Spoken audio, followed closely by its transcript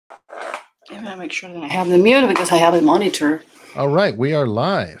I'm gonna make sure that I have the mute because I have a monitor. All right, we are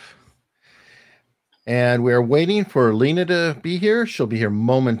live. And we're waiting for Lena to be here. She'll be here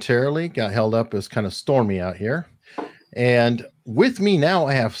momentarily. Got held up. It was kind of stormy out here. And with me now,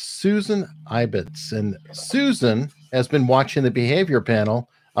 I have Susan Ibitz. And Susan has been watching the behavior panel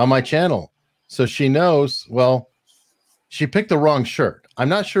on my channel. So she knows, well, she picked the wrong shirt. I'm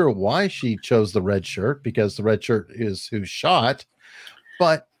not sure why she chose the red shirt, because the red shirt is who shot.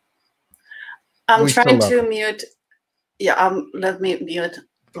 But I'm trying to mute. Yeah, let me mute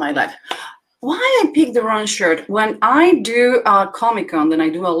my live. Why I picked the wrong shirt? When I do Comic-Con, then I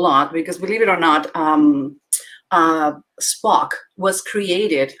do a lot, because believe it or not, Spock was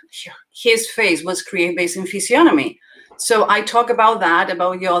created, his face was created based in physiognomy. So I talk about that,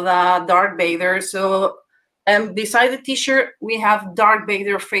 about Yoda, Darth Vader. So beside the t-shirt, we have Darth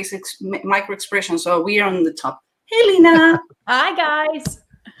Vader face micro expression. So we are on the top. Hey, Lena. Hi, guys.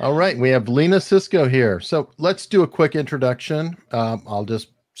 All right, we have Lena Sisco here. So let's do a quick introduction. I'll just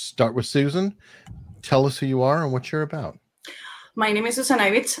start with Susan. Tell us who you are and what you're about. My name is Susan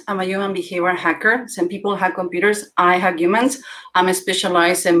Ibitz. I'm a human behavior hacker. Some people hack computers. I hack humans. I'm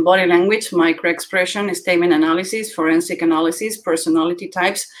specialized in body language, micro-expression, statement analysis, forensic analysis, personality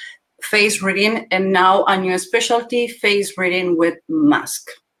types, face reading, and now a new specialty, face reading with mask.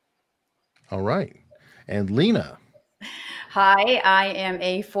 All right. And Lena. Hi, I am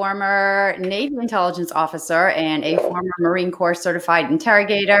a former Navy intelligence officer and a former Marine Corps certified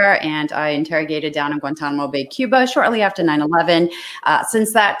interrogator, and I interrogated down in Guantanamo Bay, Cuba, shortly after 9/11.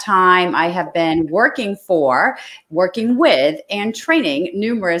 Since that time, I have been working with, and training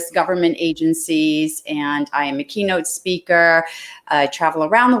numerous government agencies, and I am a keynote speaker. I travel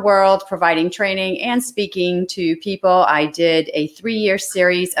around the world providing training and speaking to people. I did a 3-year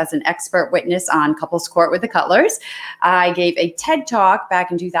series as an expert witness on Couples Court with the Cutlers. I gave a TED Talk back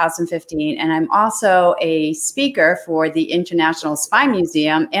in 2015, and I'm also a speaker for the International Spy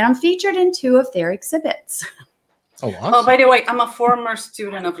Museum, and I'm featured in 2 of their exhibits. Oh, awesome. Oh, by the way, I'm a former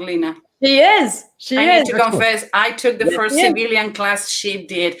student of Lena. She is. I need to confess, I took the first civilian class she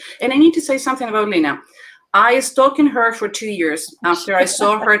did. And I need to say something about Lena. I stalked her for 2 years after I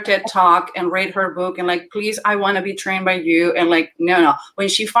saw her TED Talk and read her book and like, please, I want to be trained by you. And like, no. When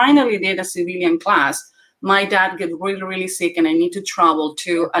she finally did a civilian class, my dad get really, really sick and I need to travel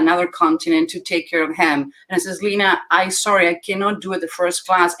to another continent to take care of him. And I says, Lena, sorry, I cannot do it the first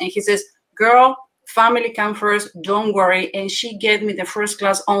class. And he says, girl, family come first, don't worry. And she gave me the first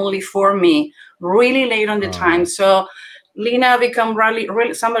class only for me, really late on the time. So Lena become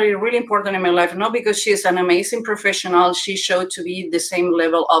really somebody really important in my life, not because she's an amazing professional. She showed to be the same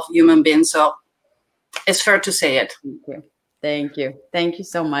level of human being. So it's fair to say it. Thank you. Thank you. Thank you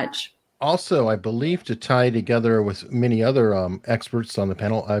so much. Also, I believe to tie together with many other experts on the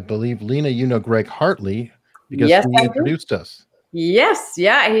panel, I believe, Lena, you know Greg Hartley, because he introduced us. Yes.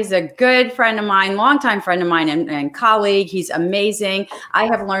 Yeah. He's a good friend of mine, longtime friend of mine and colleague. He's amazing. I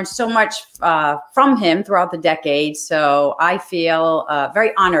have learned so much from him throughout the decade. So I feel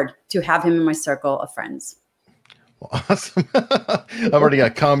very honored to have him in my circle of friends. Well, awesome. I've already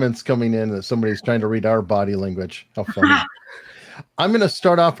got comments coming in that somebody's trying to read our body language. How funny. I'm going to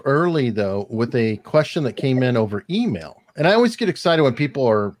start off early, though, with a question that came in over email. And I always get excited when people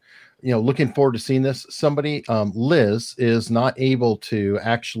are, looking forward to seeing this. Somebody, Liz, is not able to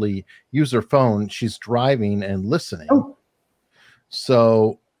actually use her phone. She's driving and listening. Oh.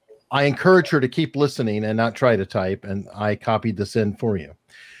 So I encourage her to keep listening and not try to type. And I copied this in for you.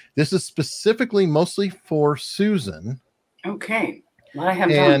 This is specifically mostly for Susan. Okay. What I have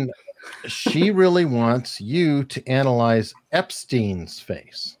done. And she really wants you to analyze Epstein's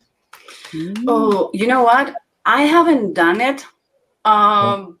face. Oh, you know what? I haven't done it.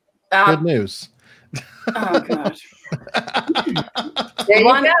 Good news. Oh, gosh.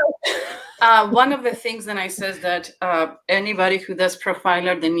 One of the things that I says that anybody who does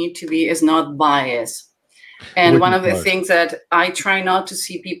profiler, they need to be is not biased. And one of the things that I try not to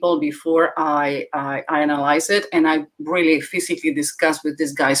see people before I analyze it, and I really physically discuss with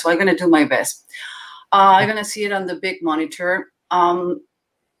this guy. So I'm going to do my best. I'm going to see it on the big monitor.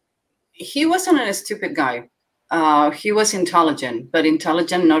 He wasn't a stupid guy. He was intelligent, but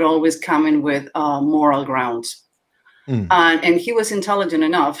intelligent not always coming with moral grounds. And he was intelligent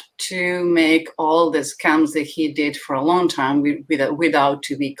enough to make all the scams that he did for a long time without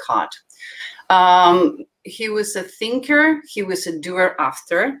to be caught. He was a thinker. He was a doer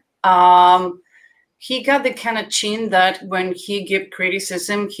after. He got the kind of chin that when he gave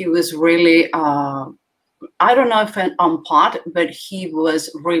criticism, he was really, I don't know if on pot, but he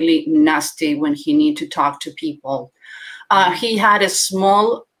was really nasty when he needed to talk to people. He had a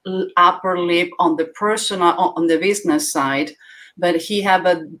small upper lip on the personal, on the business side, but he have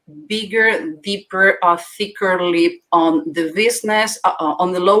a bigger, deeper, thicker lip on the business,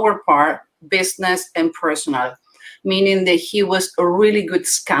 on the lower part, business and personal, meaning that he was a really good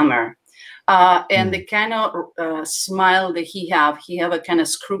scammer. And the kind of smile that he have a kind of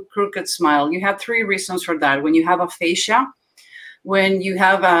crooked smile. You have three reasons for that. When you have aphasia, when you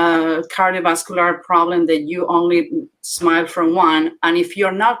have a cardiovascular problem that you only smile from one, and if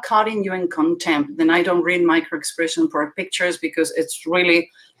you're not cutting you in contempt, then I don't read micro expression for pictures because it's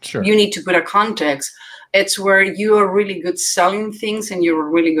really, you need to put a context. It's where you are really good selling things and you're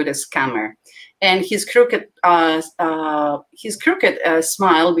really good at scammer. And his crooked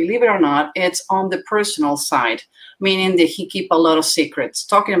smile, believe it or not, it's on the personal side, meaning that he keep a lot of secrets.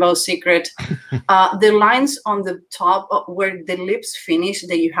 Talking about secret, the lines on the top where the lips finish,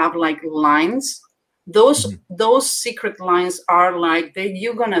 that you have like lines, those secret lines are like, that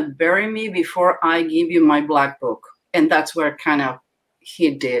you're gonna bury me before I give you my black book. And that's where kind of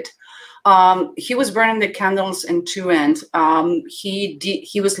he did. He was burning the candles in two ends.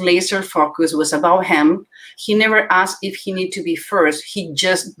 He was laser focused. It was about him. He never asked if he need to be first. He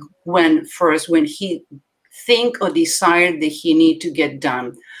just went first when he think or desired that he need to get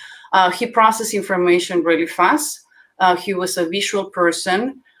done. He processed information really fast. He was a visual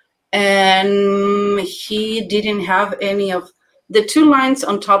person, and he didn't have any of the two lines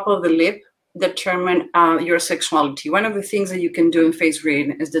on top of the lip determine your sexuality. One of the things that you can do in face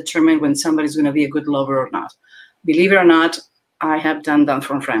reading is determine when somebody's going to be a good lover or not. Believe it or not, I have done that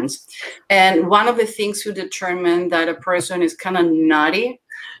from friends. And one of the things to determine that a person is kind of naughty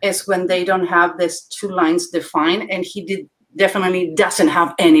is when they don't have these two lines defined, and he definitely doesn't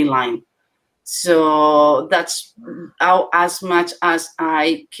have any line. So that's as much as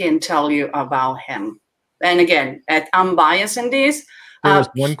I can tell you about him. And again, I'm biased in this. There was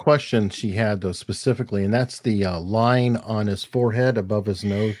one question she had, though, specifically, and that's the line on his forehead above his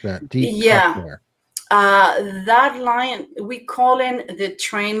nose, that deep cut there. That line, we call it the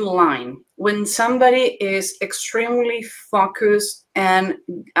train line. When somebody is extremely focused and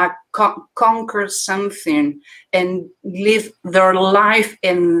conquer something and live their life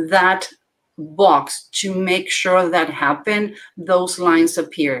in that box to make sure that happen, those lines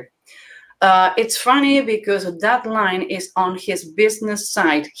appear. It's funny because that line is on his business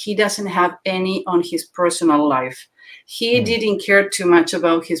side. He doesn't have any on his personal life. He didn't care too much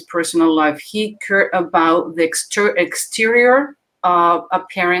about his personal life. He cared about the exterior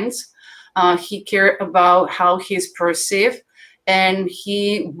appearance. He cared about how he's perceived. And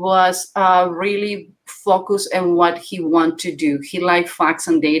he was really focused on what he wanted to do. He liked facts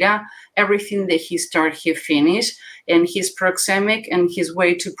and data. Everything that he started, he finished. And his proxemic and his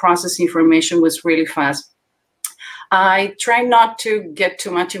way to process information was really fast. I try not to get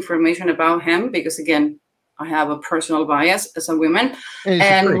too much information about him because, again, I have a personal bias as a woman.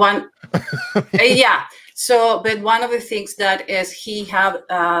 And one, So, but one of the things that is he have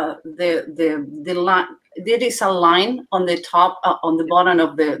the line. There is a line on the top, on the bottom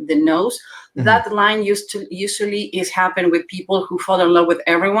of the nose. That line usually is happen with people who fall in love with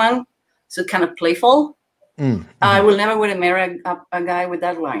everyone. So kind of playful. I will never want to marry a guy with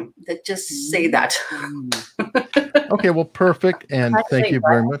that line. That just say that. Okay, well, perfect. And thank you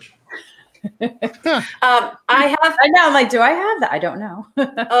very much. I know, I'm like, do I have that? I don't know.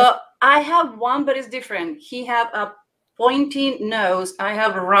 I have one, but it's different. He have a pointy nose, I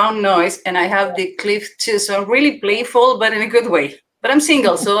have a round nose, and I have the cliff too. So I'm really playful, but in a good way. But I'm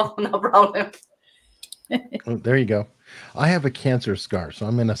single, so no problem. Oh, there you go. I have a cancer scar, so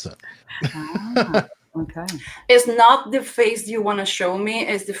I'm innocent. Okay. It's not the face you want to show me,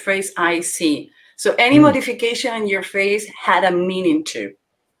 it's the face I see. So any modification in your face had a meaning too.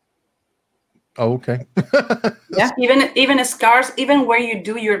 Oh, okay. Yeah. Even scars, even where you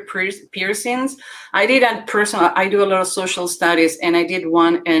do your piercings. I do a lot of social studies, and I did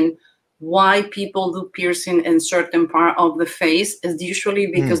one, and why people do piercing in certain part of the face is usually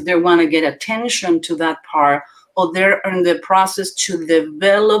because they want to get attention to that part, or they're in the process to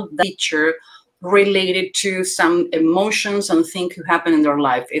develop that feature related to some emotions and things who happen in their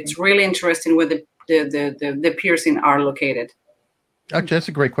life. It's really interesting where the piercing are located. Actually, that's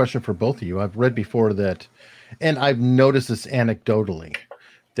a great question for both of you. I've read before that, and I've noticed this anecdotally,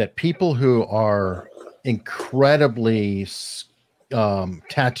 that people who are incredibly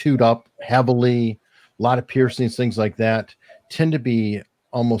tattooed up heavily, a lot of piercings, things like that, tend to be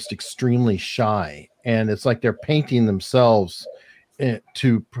almost extremely shy. And it's like they're painting themselves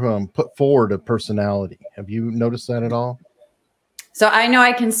to put forward a personality. Have you noticed that at all? So I know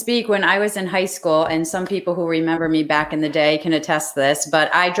I can speak when I was in high school, and some people who remember me back in the day can attest this,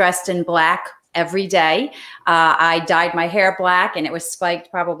 but I dressed in black every day. I dyed my hair black, and it was spiked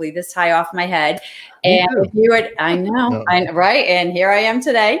probably this high off my head. And if you would, I know, right? And here I am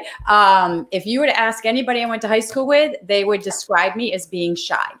today. If you were to ask anybody I went to high school with, they would describe me as being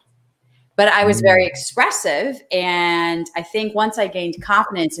shy. But I was very expressive. And I think once I gained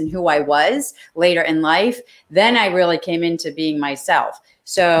confidence in who I was later in life, then I really came into being myself.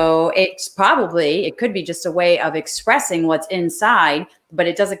 So it could be just a way of expressing what's inside, but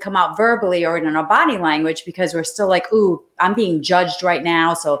it doesn't come out verbally or in our body language because we're still like, ooh, I'm being judged right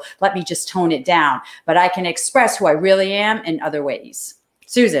now. So let me just tone it down. But I can express who I really am in other ways.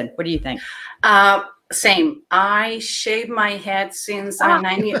 Susan, what do you think? Same. I shaved my head since I'm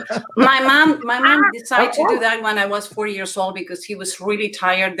 9 years. My mom decided to do that when I was 4 years old because he was really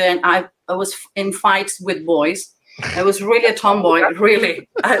tired. Then I was in fights with boys. I was really a tomboy, really.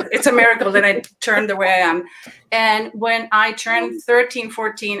 It's a miracle that I turned the way I am. And when I turned 13,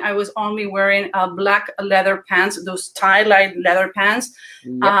 14, I was only wearing black leather pants, those tie-dye leather pants.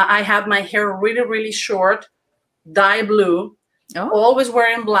 Yep. I have my hair really, really short, dye blue. Oh. Always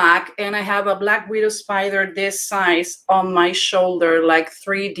wearing black, and I have a black widow spider this size on my shoulder, like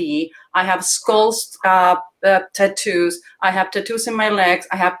 3D. I have skulls, tattoos. I have tattoos in my legs.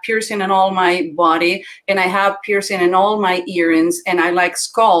 I have piercing in all my body, and I have piercing in all my earrings, and I like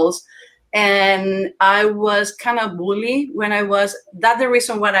skulls. And I was kind of bullied when I was, that's the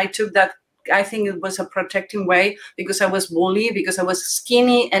reason why I took that. I think it was a protecting way because I was bullied, because I was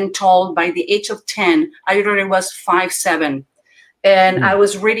skinny and tall. By the age of 10, I already was 5'7". And I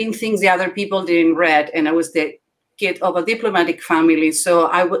was reading things the other people didn't read, and I was the kid of a diplomatic family, so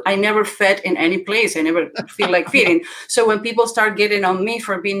I never fit in any place. I never feel like fitting. So when people start getting on me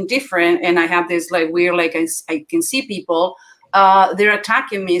for being different, and I have this like weird, like I can see people, they're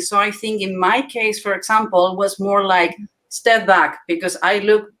attacking me. So I think in my case, for example, was more like step back because I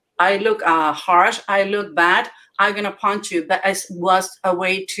look harsh, I look bad. I'm gonna punch you. But it was a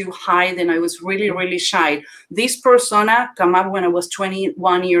way to hide, and I was really, really shy. This persona came up when I was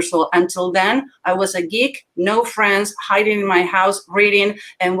 21 years old. Until then, I was a geek, no friends, hiding in my house, reading,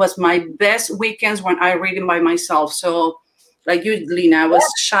 and was my best weekends when I reading by myself. So, like you, Lena, I was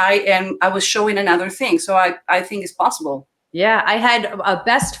shy, and I was showing another thing. So I think it's possible. Yeah, I had a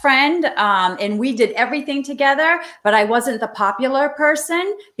best friend and we did everything together, but I wasn't the popular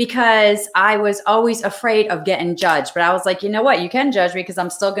person because I was always afraid of getting judged. But I was like, you know what? You can judge me because I'm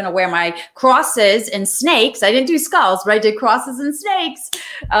still going to wear my crosses and snakes. I didn't do skulls, but I did crosses and snakes.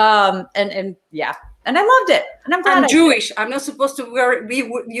 And yeah, and I loved it. And I'm glad I'm Jewish. I'm not supposed to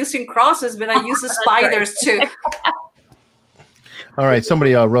be using crosses, but I use the spiders too. All right.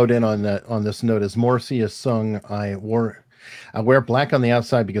 Somebody wrote in on this note as Morrissey has sung, I wear black on the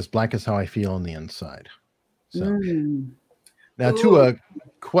outside because black is how I feel on the inside. So now to a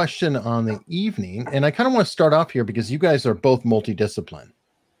question on the evening, and I kind of want to start off here because you guys are both multidiscipline.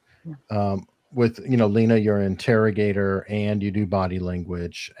 With, you know, Lena, you're an interrogator and you do body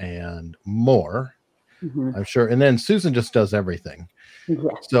language and more, I'm sure. And then Susan just does everything.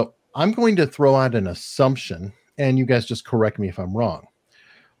 So I'm going to throw out an assumption and you guys just correct me if I'm wrong.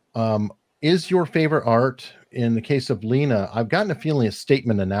 Is your favorite art, in the case of Lena, I've gotten a feeling of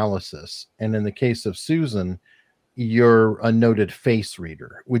statement analysis. And in the case of Susan, you're a noted face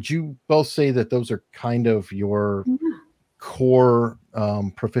reader. Would you both say that those are kind of your core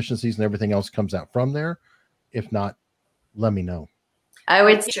proficiencies and everything else comes out from there? If not, let me know. I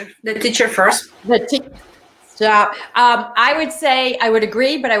would the teacher first. So I would say I would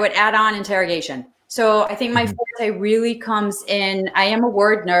agree, but I would add on interrogation. So I think my forte really comes in, I am a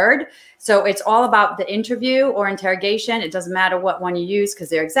word nerd. So it's all about the interview or interrogation. It doesn't matter what one you use because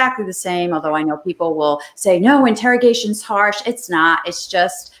they're exactly the same. Although I know people will say, no, interrogation's harsh. It's not. It's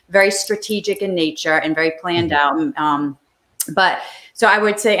just very strategic in nature and very planned out. But so I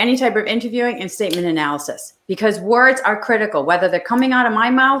would say any type of interviewing and statement analysis, because words are critical, whether they're coming out of my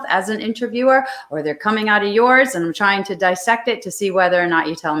mouth as an interviewer or they're coming out of yours, and I'm trying to dissect it to see whether or not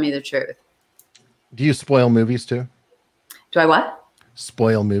you tell me the truth. Do you spoil movies too? Do I what?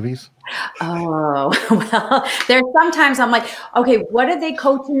 Spoil movies? Oh, well, there's sometimes I'm like, okay, what are they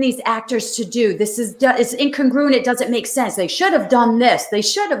coaching these actors to do? This is it's incongruent. It doesn't make sense. They should have done this. They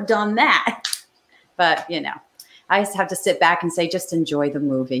should have done that. But, you know, I just have to sit back and say, just enjoy the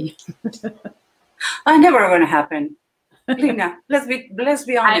movie. Never going to happen. Lena, let's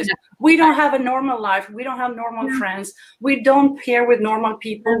be honest. We don't have a normal life. We don't have normal friends. We don't pair with normal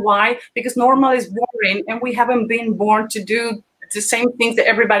people. Why? Because normal is boring, and we haven't been born to do the same things that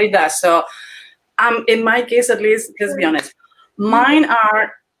everybody does. So, in my case, at least, let's be honest. Mine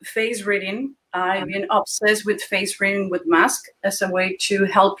are face reading. I've been obsessed with face reading with mask as a way to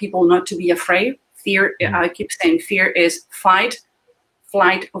help people not to be afraid. Fear, I keep saying fear is fight,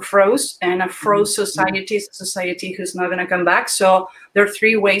 flight, or froze. And a froze society is a society who's not going to come back. So there are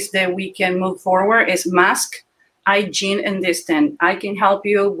 3 ways that we can move forward is mask, hygiene, and distance. I can help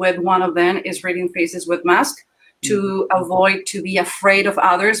you with one of them is reading faces with mask to avoid to be afraid of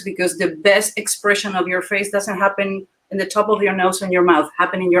others, because the best expression of your face doesn't happen in the top of your nose and your mouth,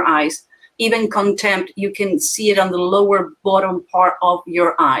 happen in your eyes. Even contempt, you can see it on the lower bottom part of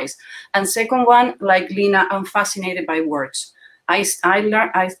your eyes. And second one, like Lena, I'm fascinated by words. I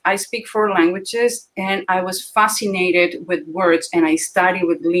speak 4 languages, and I was fascinated with words, and I study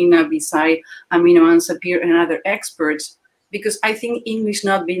with Lena beside Amino and Sapir and other experts, because I think English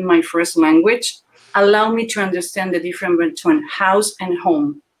not being my first language allow me to understand the difference between house and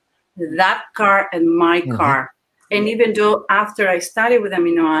home, that car and my car. And even though after I studied with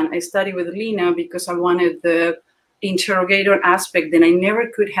Aminoan, I studied with Lena because I wanted the interrogator aspect that I never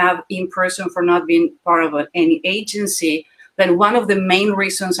could have in person for not being part of any agency. But one of the main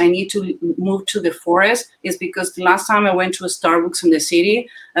reasons I need to move to the forest is because the last time I went to a Starbucks in the city,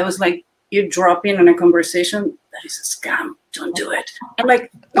 I was like, you drop in on a conversation, that is a scam, don't do it. I'm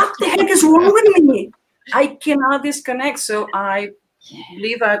like, what the heck is wrong with me? I cannot disconnect. So I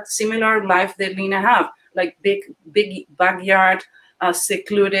live a similar life that Lena have. Like big backyard,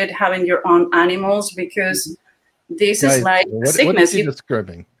 secluded, having your own animals, because this is like sickness. What is she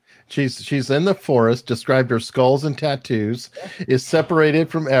describing? She's in the forest, described her skulls and tattoos, is separated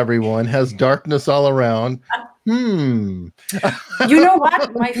from everyone, has darkness all around. You know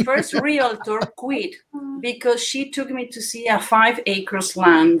what? My first realtor quit because she took me to see a 5 acres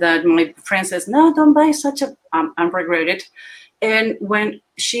land that my friend says, no, don't buy such a, I regret it. And when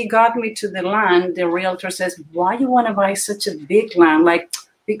she got me to the land, the realtor says, why you want to buy such a big land? Like,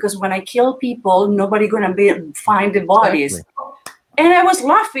 because when I kill people, nobody going to find the bodies. Exactly. And I was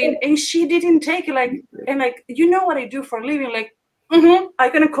laughing, and she didn't take it. Like, and like, you know what I do for a living? Like, I'm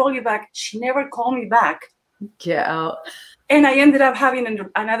going to call you back. She never called me back. Get out. And I ended up having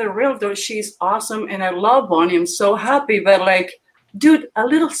another realtor. She's awesome. And I love Bonnie. I'm so happy. But like, dude, a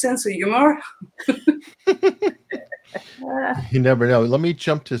little sense of humor. You never know. Let me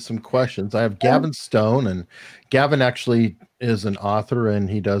jump to some questions. I have Gavin Stone, and Gavin actually is an author, and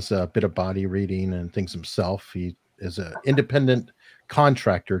he does a bit of body reading and things himself. He is an independent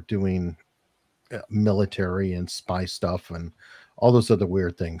contractor doing military and spy stuff and all those other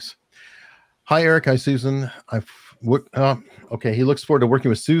weird things. Hi, Eric. Hi, Susan. Okay, he looks forward to working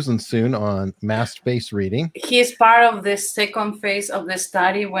with Susan soon on masked face reading. He's part of the second phase of the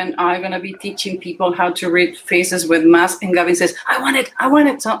study when I'm going to be teaching people how to read faces with masks. And Gavin says, I want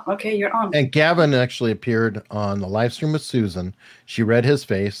it. So, okay, you're on. And Gavin actually appeared on the live stream with Susan. She read his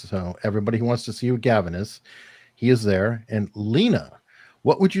face. So everybody who wants to see who Gavin is, he is there. And Lena,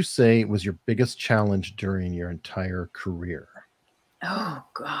 what would you say was your biggest challenge during your entire career? Oh,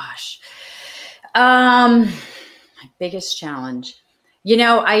 gosh. My biggest challenge. You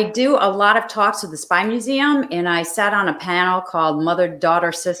know, I do a lot of talks with the Spy Museum, and I sat on a panel called Mother,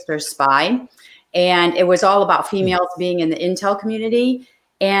 Daughter, Sister, Spy. And it was all about females being in the intel community.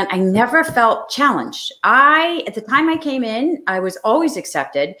 And I never felt challenged. At the time I came in, I was always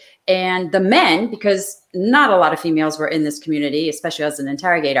accepted. And the men, because not a lot of females were in this community, especially as an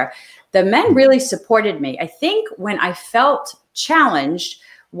interrogator, the men really supported me. I think when I felt challenged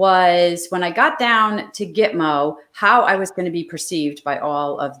was when I got down to Gitmo, how I was going to be perceived by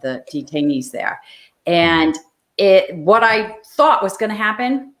all of the detainees there. And what I thought was going to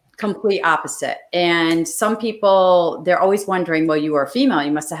happen, complete opposite. And some people, they're always wondering, well, you were a female,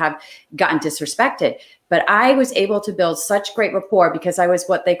 you must have gotten disrespected. But I was able to build such great rapport because I was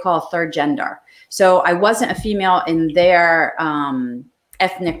what they call third gender. So I wasn't a female in their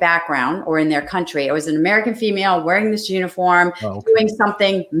ethnic background or in their country. I was an American female wearing this uniform, doing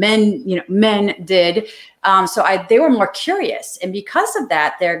something men did. So they were more curious. And because of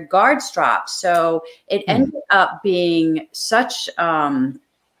that, their guards dropped. So it ended up being such,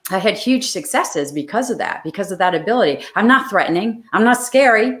 I had huge successes because of that ability. I'm not threatening. I'm not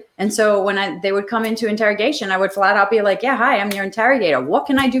scary. And so when they would come into interrogation, I would flat out be like, yeah, hi, I'm your interrogator. What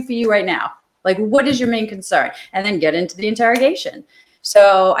can I do for you right now? Like, what is your main concern? And then get into the interrogation.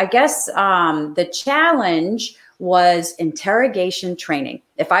 So I guess the challenge was interrogation training.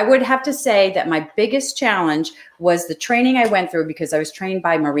 If I would have to say that my biggest challenge was the training I went through, because I was trained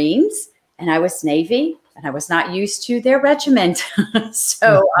by Marines and I was Navy and I was not used to their regiment.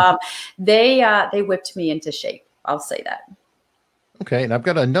 So they whipped me into shape. I'll say that. Okay. And I've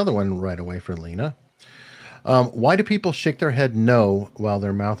got another one right away for Lena. Why do people shake their head no while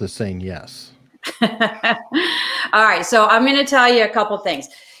their mouth is saying yes? All right. So I'm going to tell you a couple things.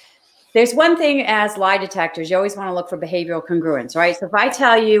 There's one thing as lie detectors, you always want to look for behavioral congruence, right? So if I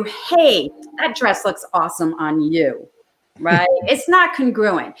tell you, hey, that dress looks awesome on you, right? It's not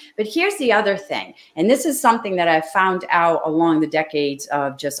congruent. But here's the other thing. And this is something that I've found out along the decades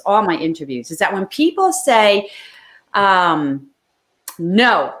of just all my interviews, is that when people say,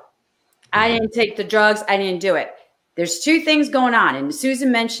 no, I didn't take the drugs, I didn't do it. There's two things going on. And Susan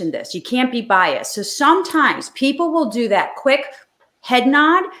mentioned this. You can't be biased. So sometimes people will do that quick head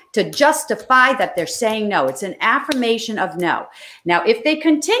nod to justify that they're saying no. It's an affirmation of no. Now, if they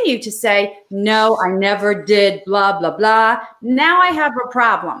continue to say, no, I never did, blah, blah, blah, now I have a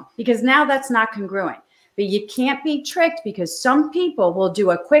problem, because now that's not congruent. But you can't be tricked, because some people will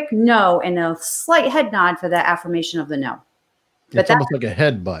do a quick no and a slight head nod for that affirmation of the no. But it's almost like a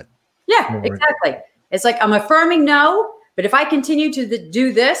headbutt. Yeah, exactly. It's like, I'm affirming no, but if I continue to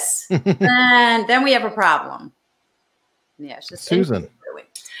do this, then we have a problem. Yeah, it's just Susan.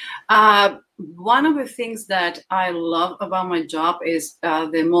 One of the things that I love about my job is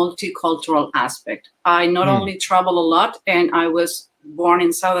the multicultural aspect. I not only travel a lot, and I was born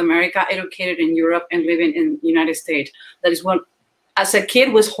in South America, educated in Europe, and living in the United States. That is what, as a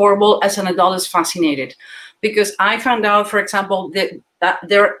kid, was horrible. As an adult, is fascinated, because I found out, for example, that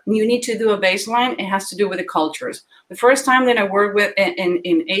you need to do a baseline. It has to do with the cultures. The first time that I worked with in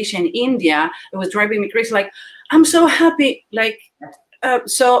Asia and India, it was driving me crazy. Like, I'm so happy. Like,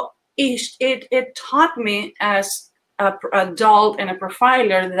 so it taught me as an adult and a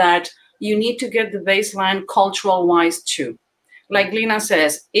profiler that you need to get the baseline cultural wise too. Like Lena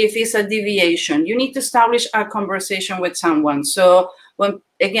says, if it's a deviation, you need to establish a conversation with someone. So when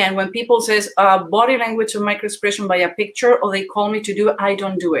people says body language or microexpression by a picture, or they call me to do, I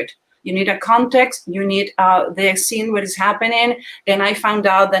don't do it. You need a context. You need they've seen what is happening. And I found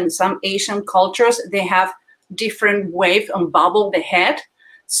out that in some Asian cultures, they have different ways on bobble the head.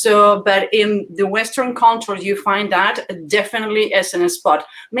 So, but in the Western cultures, you find that definitely as in a spot.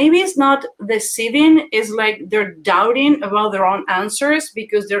 Maybe it's not deceiving. It's like they're doubting about their own answers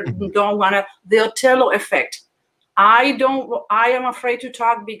because they don't want to, the Othello effect. I am afraid to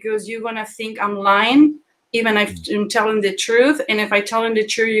talk because you're going to think I'm lying, even if I'm telling the truth. And if I tell them the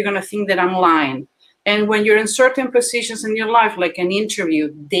truth, you're going to think that I'm lying. And when you're in certain positions in your life, like an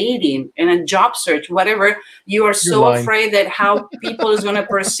interview, dating, and a job search, whatever, you are so afraid that how people is going to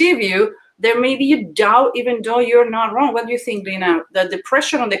perceive you, that maybe you doubt, even though you're not wrong. What do you think, Lena? That the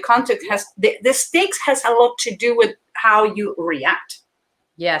pressure on the context has, the stakes has a lot to do with how you react.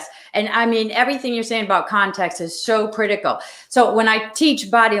 Yes. And I mean, everything you're saying about context is so critical. So when I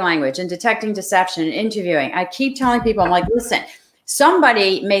teach body language and detecting deception and interviewing, I keep telling people, I'm like, listen,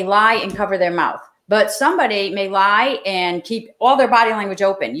 somebody may lie and cover their mouth, but somebody may lie and keep all their body language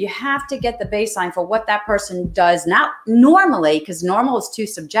open. You have to get the baseline for what that person does, not normally, because normal is too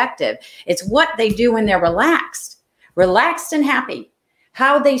subjective. It's what they do when they're relaxed and happy.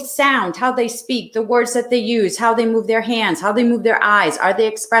 How they sound, how they speak, the words that they use, how they move their hands, how they move their eyes. Are they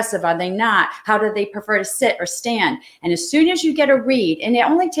expressive? Are they not? How do they prefer to sit or stand? And as soon as you get a read, and it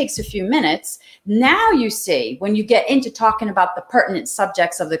only takes a few minutes, now you see, when you get into talking about the pertinent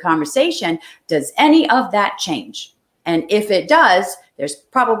subjects of the conversation, does any of that change? And if it does, there's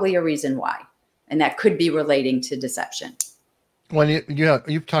probably a reason why. And that could be relating to deception. Well,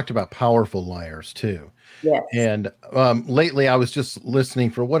 you've talked about powerful liars too. Yes. And lately I was just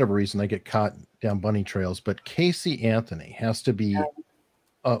listening, for whatever reason, I get caught down bunny trails, but Casey Anthony has to be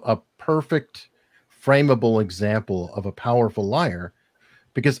a perfect frameable example of a powerful liar,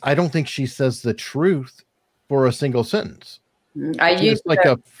 because I don't think she says the truth for a single sentence. It's like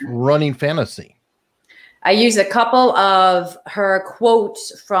a running fantasy. I use a couple of her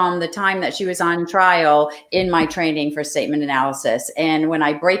quotes from the time that she was on trial in my training for statement analysis. And when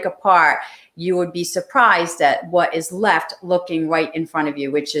I break apart, you would be surprised at what is left looking right in front of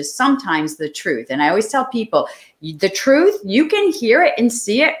you, which is sometimes the truth. And I always tell people, the truth, you can hear it and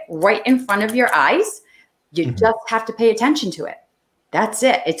see it right in front of your eyes. You just have to pay attention to it. That's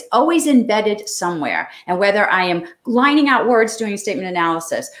it. It's always embedded somewhere. And whether I am lining out words doing statement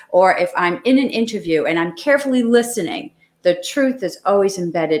analysis, or if I'm in an interview and I'm carefully listening, the truth is always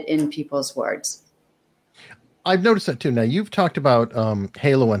embedded in people's words. I've noticed that too. Now, you've talked about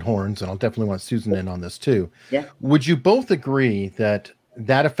halo and horns, and I'll definitely want Susan in on this too. Yeah. Would you both agree that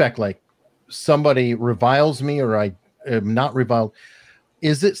that effect, like somebody reviles me or I am not reviled,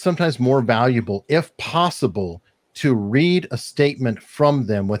 is it sometimes more valuable, if possible, to read a statement from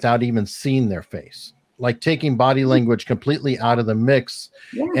them without even seeing their face? Like taking body language completely out of the mix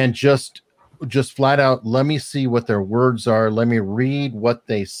and just just flat out, let me see what their words are. Let me read what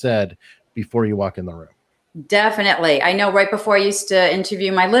they said before you walk in the room. Definitely. I know right before I used to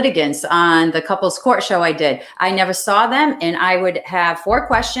interview my litigants on the couples court show I did, I never saw them, and I would have 4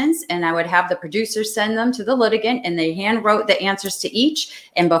 questions and I would have the producer send them to the litigant, and they hand wrote the answers to each.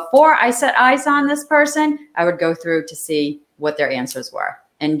 And before I set eyes on this person, I would go through to see what their answers were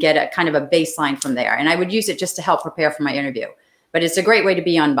and get a kind of a baseline from there. And I would use it just to help prepare for my interview. But it's a great way to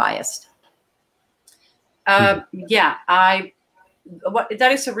be unbiased. Yeah,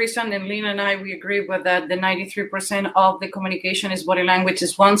 that is a reason, and Lena and I, we agree with that. The 93% of the communication is body language.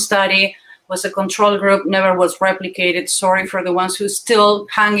 Is one study, was a control group, never was replicated. Sorry for the ones who still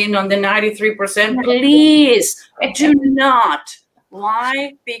hanging on the 93%. Please do not.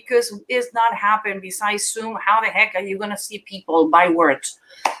 Why? Because it's not happened. Besides Zoom, how the heck are you going to see people by words?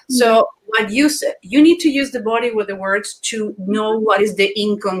 So what you said, you need to use the body with the words to know what is the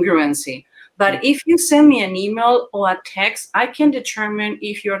incongruency. But if you send me an email or a text, I can determine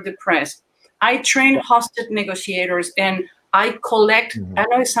if you're depressed. I train hostage negotiators, and I collect, I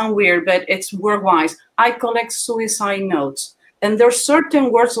know it sounds weird, but it's word-wise. I collect suicide notes. And there's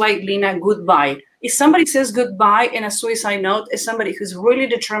certain words like, Lena, goodbye. If somebody says goodbye in a suicide note, it's somebody who's really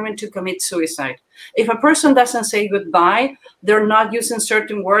determined to commit suicide. If a person doesn't say goodbye, they're not using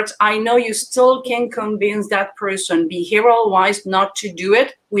certain words, I know you still can convince that person behavioral-wise not to do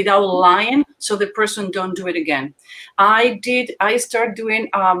it without lying, so the person don't do it again. I started doing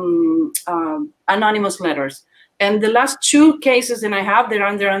anonymous letters. And the last 2 cases that I have, they're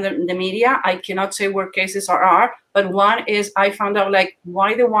under the media. I cannot say where cases are, but one is I found out like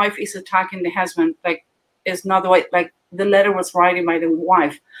why the wife is attacking the husband. Like, it's not the way, like the letter was written by the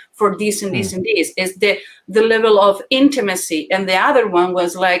wife for this and this and this. It's the level of intimacy. And the other one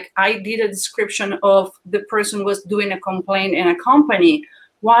was like, I did a description of the person was doing a complaint in a company.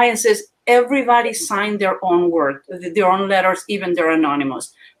 Why? It says everybody signed their own word, their own letters, even they're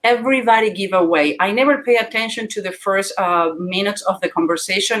anonymous. Everybody give away. I never pay attention to the first minutes of the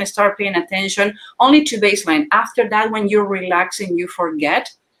conversation. I start paying attention only to baseline. After that, when you're relaxing, you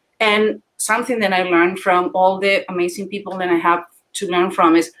forget. And something that I learned from all the amazing people that I have to learn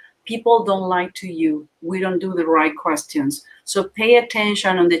from is people don't lie to you. We don't do the right questions. So pay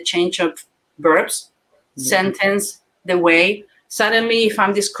attention on the change of verbs, sentence, the way. Suddenly, if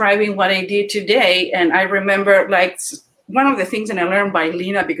I'm describing what I did today, and I remember like one of the things that I learned by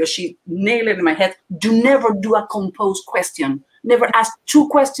Lena, because she nailed it in my head, never do a composed question. Never ask 2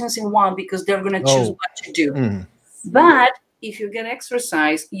 questions in one, because they're going to choose what to do. But if you get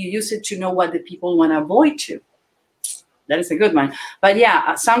exercise, you use it to know what the people want to avoid to. That is a good one. But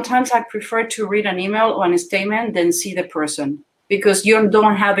yeah, sometimes I prefer to read an email or a statement than see the person, because you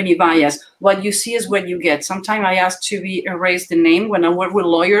don't have any bias. What you see is what you get. Sometimes I ask to be erase the name. When I work with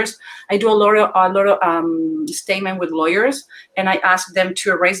lawyers, I do a lot of statement with lawyers, and I ask them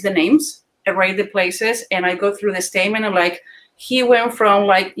to erase the names, erase the places, and I go through the statement and like, he went from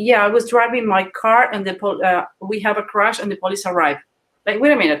like, yeah, I was driving my car and we have a crash and the police arrived. Like,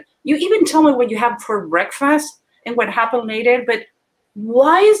 wait a minute. You even tell me what you have for breakfast and what happened later, but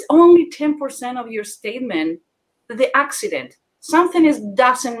why is only 10% of your statement the accident? Something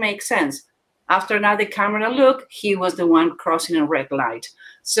doesn't make sense. After that, the camera look, he was the one crossing a red light.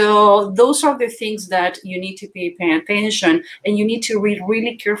 So those are the things that you need to pay attention, and you need to read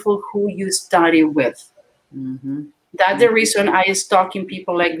really careful who you study with. That's the reason I stalking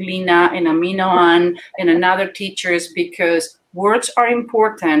people like Lena and Amino and another teachers, because words are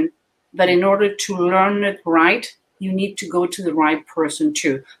important, but in order to learn it right, you need to go to the right person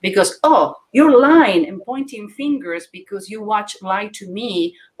too. Because, oh, you're lying and pointing fingers because you watch Lie to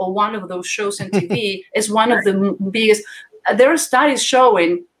Me or one of those shows on TV is one of the biggest. There are studies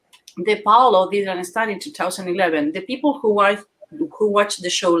showing, De Paolo did a study in 2011, the people who watched the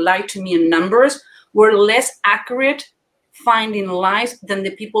show Lie to Me in numbers were less accurate finding lies than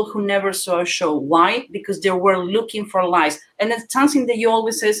the people who never saw a show. Why? Because they were looking for lies. And it's something that you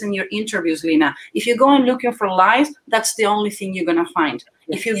always say in your interviews, Lena. If you're going looking for lies, that's the only thing you're going to find.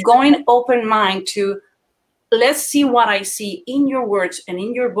 If you're going open mind to, let's see what I see in your words and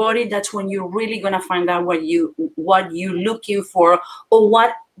in your body, that's when you're really going to find out what you're looking for, or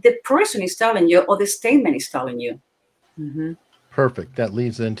what the person is telling you, or the statement is telling you. Perfect. That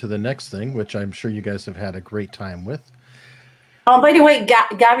leads into the next thing, which I'm sure you guys have had a great time with. Oh, by the way,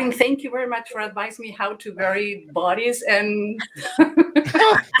 Gavin, thank you very much for advising me how to vary bodies. And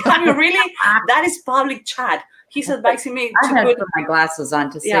Gavin, really, that is public chat. He's advising me I have to put my glasses on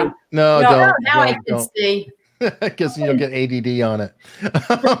to see. No, don't. Now I can see. Because you'll get ADD on it.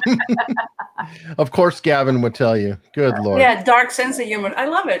 Of course, Gavin would tell you. Good Lord. Yeah, dark sense of humor. I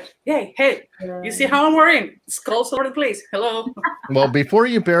love it. Hey, you see how I'm wearing? Skulls over the place. Hello. Well, before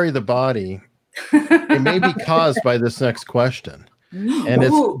you bury the body, it may be caused by this next question.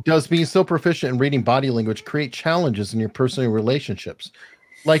 And does being so proficient in reading body language create challenges in your personal relationships?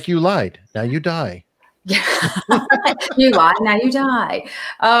 Like you lied, now you die. You lied, now you die.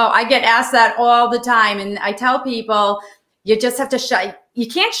 Oh, I get asked that all the time. And I tell people, you just have to you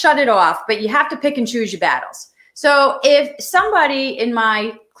can't shut it off, but you have to pick and choose your battles. So if somebody in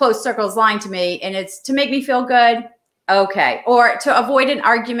my close circle is lying to me and it's to make me feel good, okay. Or to avoid an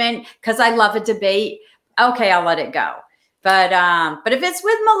argument because I love a debate, okay, I'll let it go. But if it's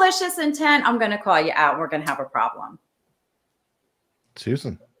with malicious intent, I'm going to call you out. We're going to have a problem.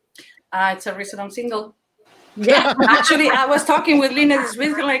 Susan. It's a reason I'm single. Yeah, actually, I was talking with Lena this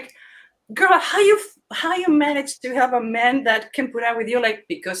week, like, girl, how you manage to have a man that can put up with you, like,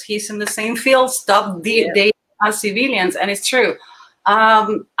 because he's in the same field, stop dating us civilians, and it's true.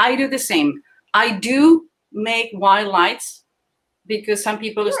 I do the same. I do make white lights because some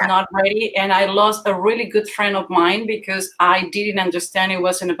people is not ready, and I lost a really good friend of mine because I didn't understand it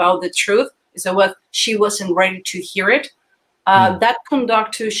wasn't about the truth. So what she wasn't ready to hear it. That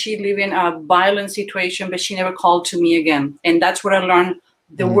conductor, she lived in a violent situation, but she never called to me again. And that's what I learned,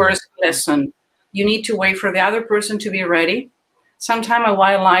 the worst lesson. You need to wait for the other person to be ready. Sometimes a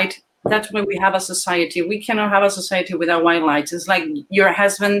white light, that's when we have a society. We cannot have a society without white lights. It's like your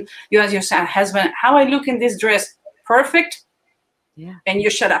husband, you ask your husband, how I look in this dress? Perfect? Yeah. And you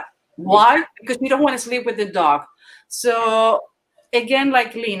shut up. Why? Because you don't want to sleep with the dog. So again,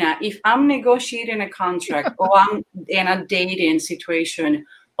 like Lena, if I'm negotiating a contract or I'm in a dating situation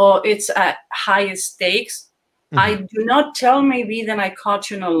or it's at high stakes, I do not tell maybe that I caught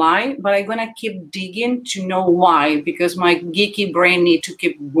you in a lie, but I'm going to keep digging to know why, because my geeky brain need to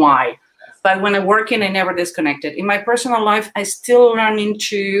keep why. But when I'm working, I never disconnected. In my personal life, I still learning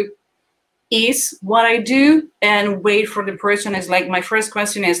to ease what I do and wait for the person. Is like, my first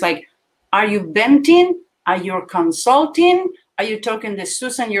question is like, are you venting? Are you consulting? Are you talking to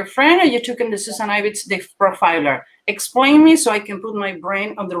Susan, your friend, or are you talking to Susan Ibitz, the profiler? Explain me so I can put my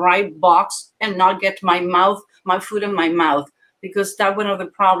brain on the right box and not get my food in my mouth. Because that's one of the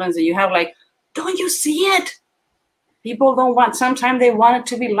problems that you have, like, don't you see it? People don't want, sometimes they want it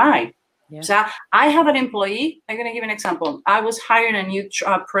to be live. Yeah. So I have an employee, I'm gonna give an example. I was hiring a new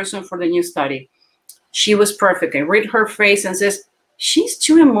person for the new study. She was perfect. I read her face and says, she's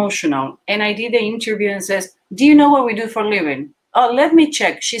too emotional. And I did the interview and says, do you know what we do for a living? Oh, let me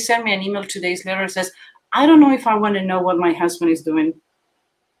check. She sent me an email 2 days later and says, I don't know if I want to know what my husband is doing.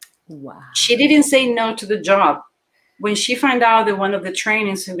 Wow. She didn't say no to the job. When she found out that one of the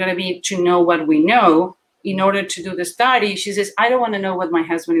trainings is going to be to know what we know in order to do the study, she says, I don't want to know what my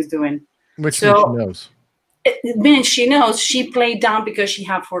husband is doing. Which means she knows. It means she knows. She played down because she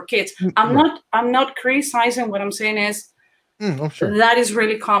had 4 kids. I'm not criticizing. What I'm saying is, sure. That is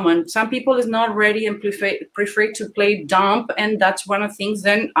really common. Some people is not ready and prefer to play dumb, and that's one of the things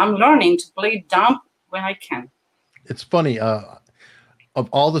then I'm learning to play dumb when I can. It's funny. Of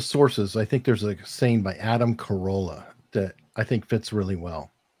all the sources, I think there's a saying by Adam Carolla that I think fits really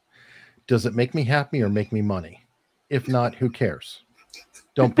well. Does it make me happy or make me money? If not, who cares?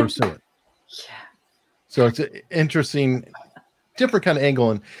 Don't pursue it. Yeah. So it's an interesting, different kind of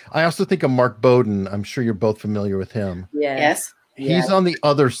angle. And I also think of Mark Bowden. I'm sure you're both familiar with him. Yes. He's on the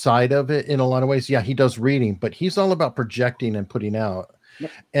other side of it in a lot of ways. Yeah, he does reading, but he's all about projecting and putting out.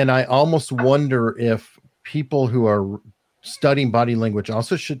 Yep. And I almost wonder if people who are studying body language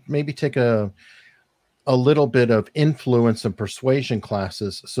also should maybe take a little bit of influence and persuasion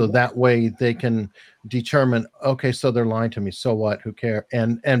classes, so that way they can determine, okay, so they're lying to me, so what, who cares,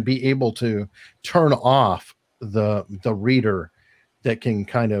 and be able to turn off the reader that can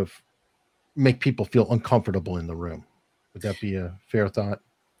kind of make people feel uncomfortable in the room. Would that be a fair thought?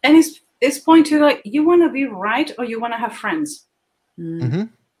 And it's point to, like, you want to be right or you want to have friends.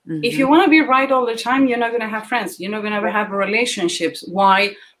 If you want to be right all the time, you're not going to have friends. You're not going to have relationships.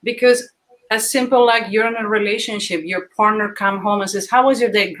 Why? Because as simple like you're in a relationship, your partner come home and says, how was your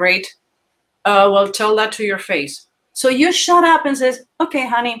day? Great. Well, tell that to your face. So you shut up and says, okay,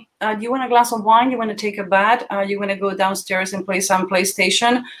 honey, do you want a glass of wine? You want to take a bath? You want to go downstairs and play some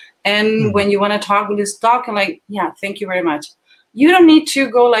PlayStation? And when you want to talk, let's talk. And like, yeah, thank you very much. You don't need to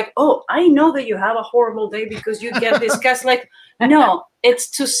go like, oh, I know that you have a horrible day because you get discussed. Like, no, it's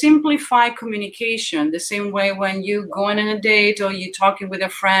to simplify communication. The same way when you go on a date or you talking with a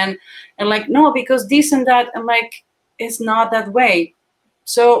friend and like, no, because this and that. And like, it's not that way.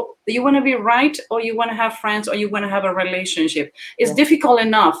 So you want to be right, or you want to have friends, or you want to have a relationship. It's difficult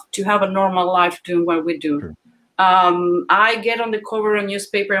enough to have a normal life doing what we do. Sure. I get on the cover of a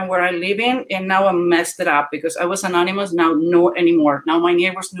newspaper and where I live in, and now I messed it up because I was anonymous. Now no anymore. Now my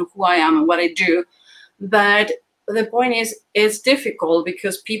neighbors know who I am and what I do. But the point is, it's difficult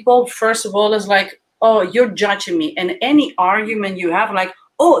because people, first of all, is like, oh, you're judging me. And any argument you have, like,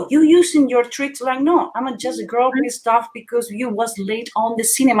 oh, you using your tricks, like, no, I'm just a girl pissed off because you was late on the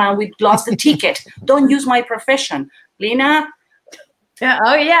cinema and we lost the ticket. Don't use my profession. Lena? Yeah,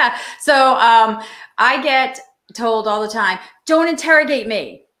 oh, yeah. So I get told all the time, don't interrogate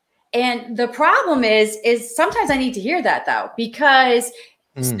me. And the problem is sometimes I need to hear that, though, because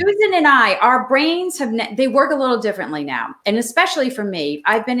Susan and I, our brains they work a little differently now. And especially for me,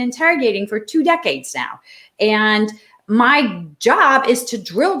 I've been interrogating for 2 decades now. And my job is to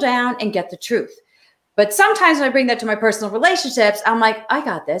drill down and get the truth. But sometimes when I bring that to my personal relationships, I'm like, I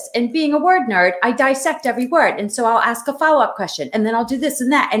got this. And being a word nerd, I dissect every word. And so I'll ask a follow-up question, and then I'll do this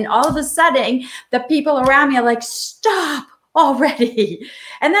and that. And all of a sudden, the people around me are like, stop already.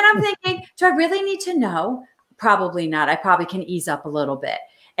 And then I'm thinking, do I really need to know? Probably not. I probably can ease up a little bit.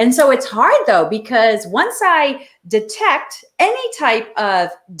 And so it's hard, though, because once I detect any type of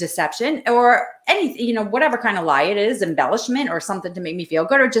deception or anything, you know, whatever kind of lie it is, embellishment or something to make me feel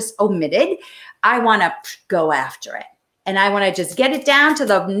good or just omitted, I want to go after it. And I want to just get it down to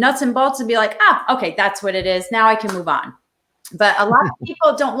the nuts and bolts and be like, ah, okay, that's what it is. Now I can move on. But a lot of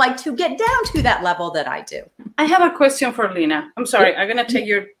people don't like to get down to that level that I do. I have a question for Lena. I'm sorry, I'm going to take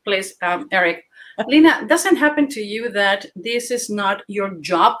your place, Eric. Lena, doesn't happen to you that this is not your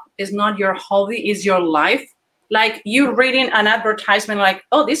job, is not your hobby, is your life? Like you reading an advertisement like,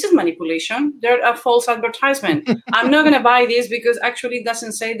 oh, this is manipulation. They're a false advertisement. I'm not going to buy this because actually it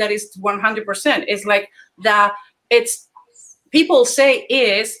doesn't say that it's 100%. It's like people say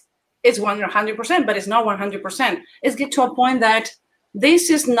it's 100%, but it's not 100%. It's get to a point that this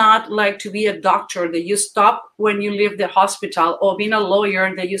is not like to be a doctor that you stop when you leave the hospital, or being a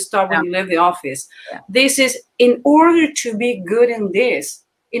lawyer that you stop when you leave the office. Yeah. This is in order to be good in this,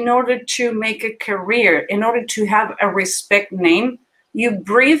 in order to make a career, in order to have a respect name, you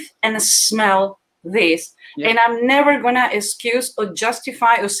breathe and smell this. Yeah. And I'm never going to excuse or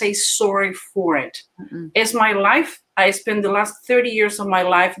justify or say sorry for it. It's my life. I spent the last 30 years of my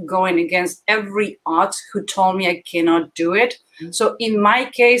life going against every odds who told me I cannot do it. So in my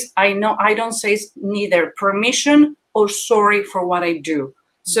case, I know I don't say neither permission or sorry for what I do.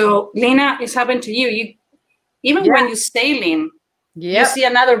 So Lena, it's happened to you. Even when you're sailing, you see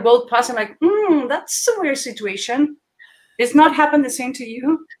another boat passing like, that's a weird situation. It's not happened the same to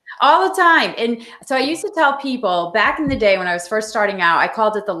you? All the time. And so I used to tell people back in the day when I was first starting out, I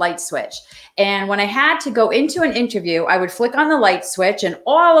called it the light switch. And when I had to go into an interview, I would flick on the light switch and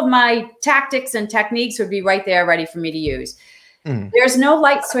all of my tactics and techniques would be right there ready for me to use. There's no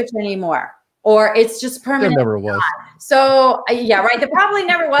light switch anymore, or it's just permanent. There never was. So yeah, right. There probably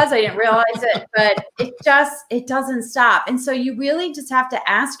never was. I didn't realize it, but it doesn't stop. And so you really just have to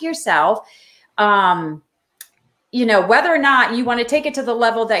ask yourself, you know, whether or not you want to take it to the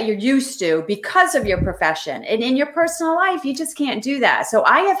level that you're used to because of your profession. And in your personal life, you just can't do that. So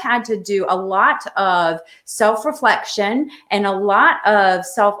I have had to do a lot of self-reflection and a lot of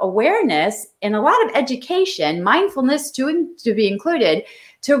self-awareness and a lot of education, mindfulness to be included,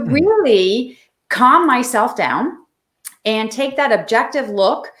 to really calm myself down and take that objective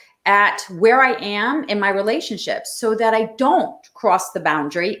look at where I am in my relationships so that I don't cross the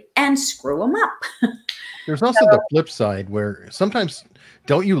boundary and screw them up. There's also the flip side where sometimes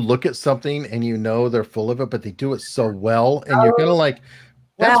don't you look at something and you know they're full of it, but they do it so well. And you're kind of like,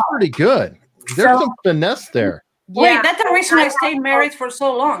 that's pretty good. There's some finesse there. Wait, that's the reason I stayed married for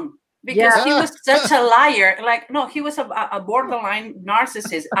so long. Because he was such a liar. Like, no, he was a borderline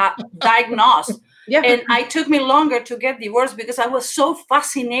narcissist, diagnosed. And I took me longer to get divorced because I was so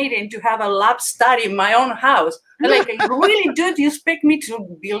fascinated to have a lab study in my own house. Like, really, dude, you expect me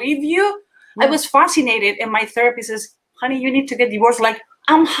to believe you? I was fascinated, and my therapist says, honey, you need to get divorced. Like,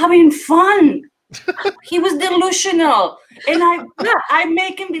 I'm having fun. He was delusional. And I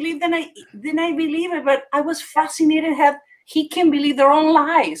make him believe, then I believe it, but I was fascinated how he can believe their own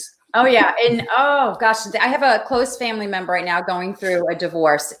lies. Oh, yeah. And oh, gosh, I have a close family member right now going through a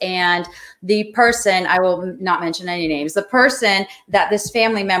divorce. And the person, I will not mention any names, the person that this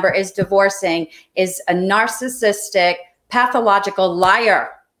family member is divorcing is a narcissistic, pathological liar.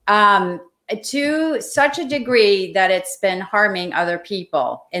 To such a degree that it's been harming other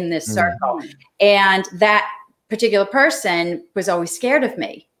people in this circle. And that particular person was always scared of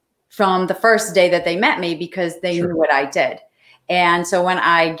me from the first day that they met me because they knew what I did. And so when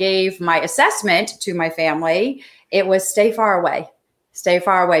I gave my assessment to my family, it was stay far away. Stay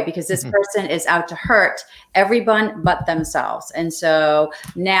far away, because this person is out to hurt everyone but themselves. And so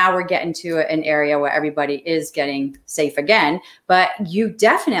now we're getting to an area where everybody is getting safe again, but you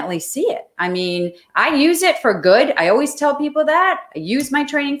definitely see it. I mean, I use it for good. I always tell people that I use my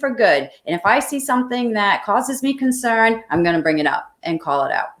training for good. And if I see something that causes me concern, I'm going to bring it up and call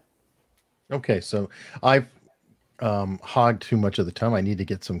it out. Okay. So I've hogged too much of the time. I need to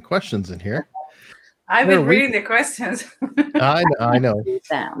get some questions in here. I've been reading the questions. I know.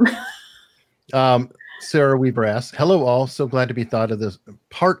 Sarah Weaver asks, hello all. So glad to be part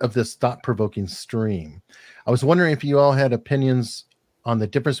of this thought-provoking stream. I was wondering if you all had opinions on the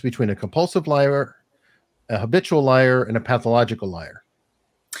difference between a compulsive liar, a habitual liar, and a pathological liar.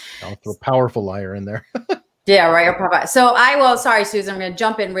 I'll throw a powerful liar in there. Yeah, right. So sorry, Susan, I'm going to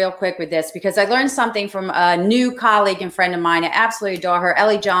jump in real quick with this because I learned something from a new colleague and friend of mine. I absolutely adore her,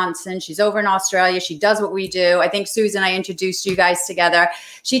 Ellie Johnson. She's over in Australia. She does what we do. I think, Susan, I introduced you guys together.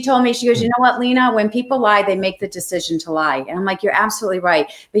 She told me, she goes, you know what, Lena, when people lie, they make the decision to lie. And I'm like, you're absolutely right.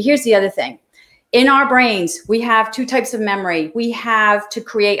 But here's the other thing. In our brains, we have two types of memory. We have to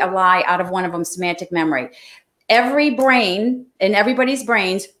create a lie out of one of them, semantic memory. Every brain, in everybody's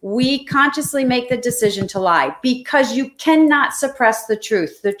brains, we consciously make the decision to lie because you cannot suppress the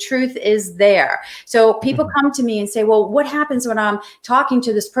truth. The truth is there. So people come to me and say, well, what happens when I'm talking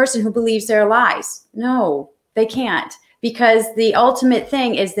to this person who believes their lies? No, they can't. Because the ultimate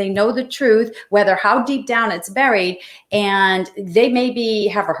thing is they know the truth, whether how deep down it's buried, and they maybe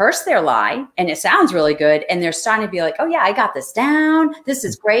have rehearsed their lie and it sounds really good. And they're starting to be like, oh yeah, I got this down. This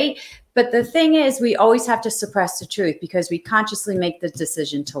is great. But the thing is, we always have to suppress the truth because we consciously make the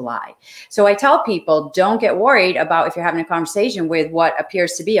decision to lie. So I tell people, don't get worried about if you're having a conversation with what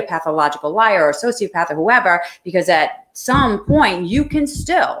appears to be a pathological liar or a sociopath or whoever, because at some point you can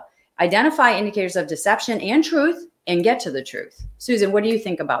still identify indicators of deception and truth and get to the truth. Susan, what do you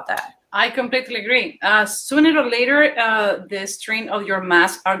think about that? I completely agree. Sooner or later, the string of your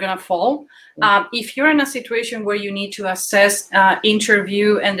mask are going to fall. If you're in a situation where you need to assess,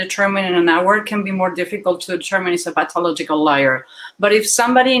 interview, and determine in an hour, it can be more difficult to determine is a pathological liar. But if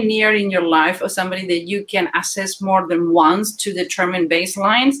somebody near in your life or somebody that you can assess more than once to determine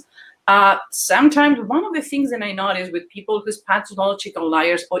baselines, sometimes one of the things that I notice with people who's pathological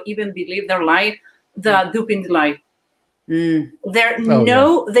liars or even believe they're lying, the duping the lie. They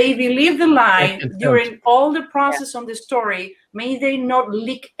believe the lie during all the process on the story. May they not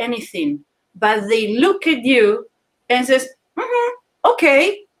leak anything, but they look at you and says,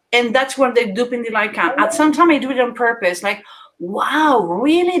 okay. And that's where the duping the lie comes. At some time I do it on purpose. Like, wow,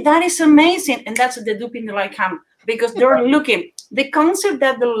 really? That is amazing. And that's the duping the lie comes because they're looking. The concept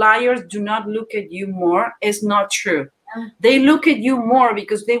that the liars do not look at you more is not true. They look at you more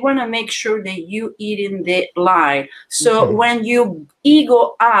because they want to make sure that you eating the lie. So when you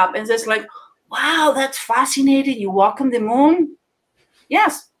ego up and says like, wow, that's fascinating. You walk on the moon.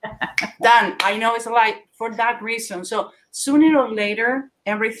 Yes, done. I know it's a lie for that reason. So sooner or later,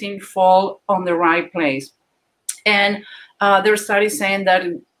 everything fall on the right place. And there's studies saying that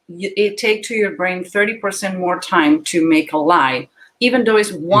it takes to your brain 30% more time to make a lie. Even though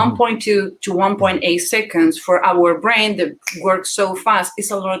it's 1.2 to 1.8 seconds for our brain that works so fast,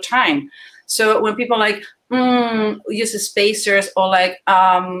 it's a lot of time. So when people like use spacers or like,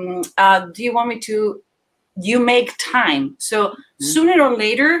 do you want me to, you make time. So sooner or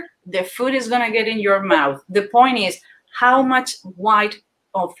later, the food is gonna get in your mouth. The point is how much wide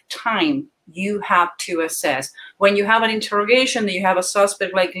of time you have to assess. When you have an interrogation that you have a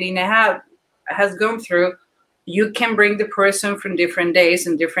suspect like Lena has gone through, you can bring the person from different days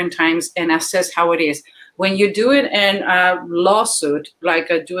and different times and assess how it is. When you do it in a lawsuit,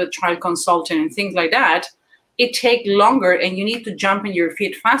 like do a trial consultant and things like that, it takes longer and you need to jump in your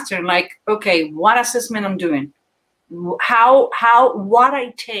feet faster. And like, okay, what assessment I'm doing? What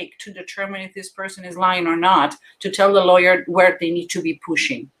I take to determine if this person is lying or not, to tell the lawyer where they need to be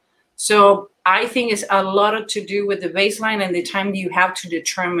pushing. So I think it's a lot to do with the baseline and the time you have to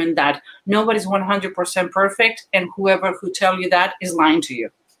determine that nobody's 100% perfect, and whoever who tell you that is lying to you.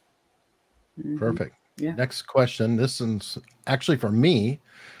 Perfect. Yeah. Next question. This is actually for me,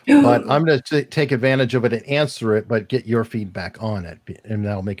 but I'm going to take advantage of it and answer it, but get your feedback on it, and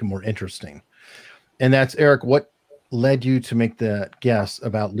that'll make it more interesting. And that's, Eric, what led you to make that guess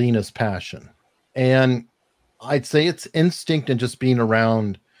about Lena's passion? And I'd say it's instinct and just being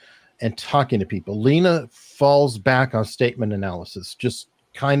around and talking to people. Lena falls back on statement analysis, just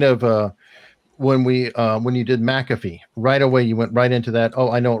kind of when you did McAfee, right away, you went right into that. Oh,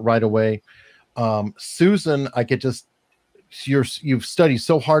 I know it right away. Susan, I could just you've studied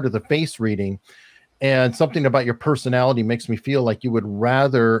so hard at the face reading, and something about your personality makes me feel like you would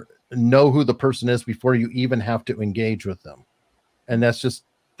rather know who the person is before you even have to engage with them. And that's just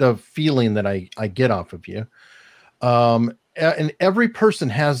the feeling that I get off of you. And every person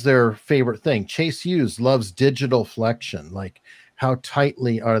has their favorite thing. Chase Hughes loves digital flexion, like how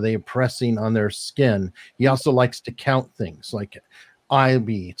tightly are they pressing on their skin. He also likes to count things like eye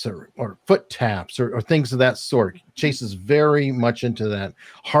beats or foot taps or things of that sort. Chase is very much into that.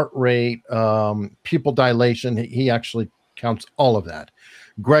 Heart rate, pupil dilation. He actually counts all of that.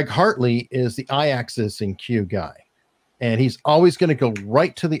 Greg Hartley is the eye-axis in Q guy. And he's always going to go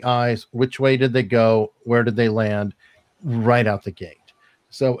right to the eyes. Which way did they go? Where did they land? Right out the gate.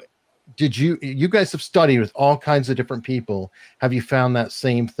 So did you guys have studied with all kinds of different people. Have you found that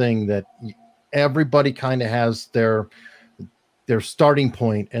same thing, that everybody kind of has their starting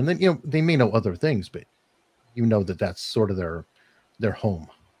point, and then, you know, they may know other things, but you know that that's sort of their home?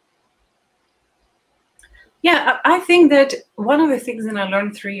 Yeah, I think that one of the things that I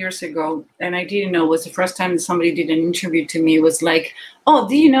learned 3 years ago, and I didn't know, was the first time that somebody did an interview to me, was like, oh,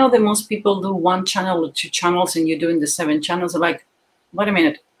 do you know that most people do 1 channel or 2 channels and you're doing the 7 channels? I'm like, wait a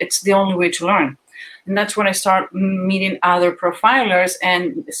minute, it's the only way to learn. And that's when I start meeting other profilers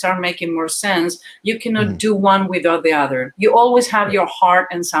and start making more sense. You cannot do one without the other. You always have your heart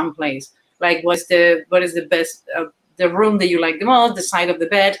in some place. Like, what is the best, the room that you like the most, the side of the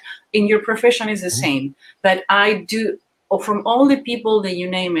bed. In your profession is the same. But I do, from all the people that you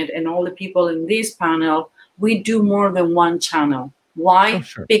name it and all the people in this panel, we do more than 1 channel. Why? Oh,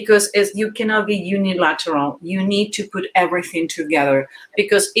 sure. Because you cannot be unilateral. You need to put everything together.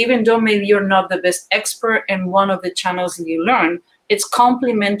 Because even though maybe you're not the best expert in one of the channels that you learn, it's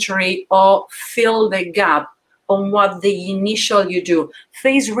complementary or fill the gap on what the initial you do.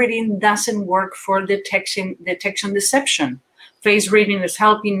 Face reading doesn't work for detection deception. Face reading is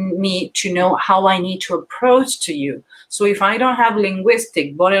helping me to know how I need to approach to you. So if I don't have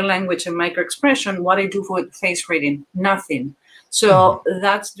linguistic, body language, and microexpression, what I do for face reading? Nothing. So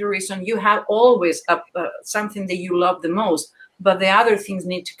that's the reason you have always something that you love the most, but the other things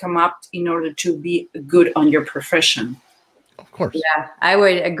need to come up in order to be good on your profession. Of course. Yeah, I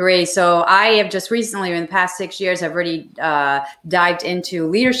would agree. So I have just recently, in the past 6 years, I've already dived into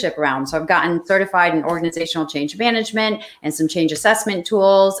leadership realm. So I've gotten certified in organizational change management and some change assessment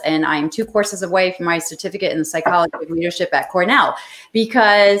tools. And I'm 2 courses away from my certificate in the psychology of leadership at Cornell,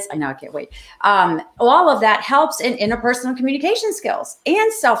 because I know I can't wait. All of that helps in interpersonal communication skills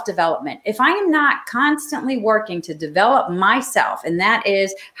and self-development. If I am not constantly working to develop myself, and that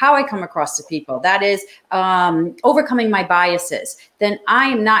is how I come across to people, that is overcoming my biases, then I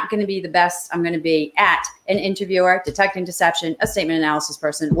am not going to be the best I'm going to be at an interviewer, detecting deception, a statement analysis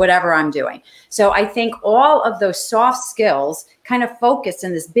person, whatever I'm doing. So I think all of those soft skills kind of focus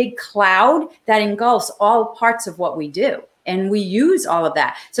in this big cloud that engulfs all parts of what we do. And we use all of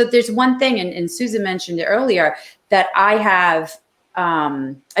that. So there's one thing, and Susan mentioned it earlier, that I have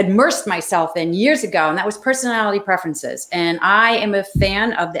immersed myself in years ago, and that was personality preferences. And I am a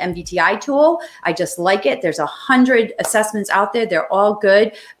fan of the MBTI tool. I just like it. There's 100 assessments out there. They're all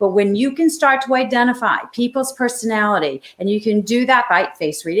good. But when you can start to identify people's personality, and you can do that by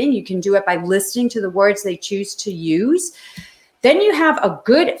face reading, you can do it by listening to the words they choose to use, then you have a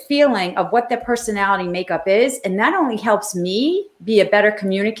good feeling of what their personality makeup is. And that only helps me be a better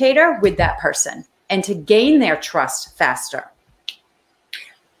communicator with that person and to gain their trust faster.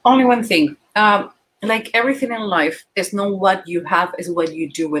 Only one thing, like everything in life, is not what you have, is what you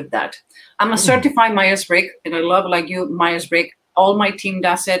do with that. I'm a certified Myers-Briggs, and I love, like you, Myers-Briggs. All my team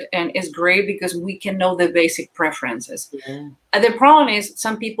does it, and it's great because we can know the basic preferences. And the problem is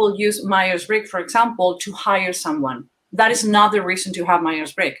some people use Myers-Briggs, for example, to hire someone. That is not the reason to have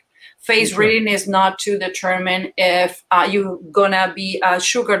Myers-Briggs. Face reading is not to determine if you're gonna be a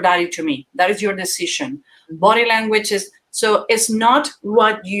sugar daddy to me. That is your decision. Body language is, so it's not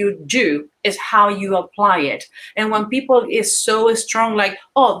what you do, it's how you apply it. And when people is so strong, like,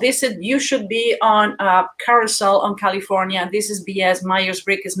 oh, this is, you should be on a carousel on California, this is BS,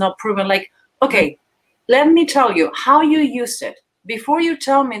 Myers-Briggs is not proven. Like, okay, let me tell you how you use it. Before you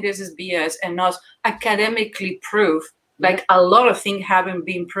tell me this is BS and not academically proved, like a lot of things haven't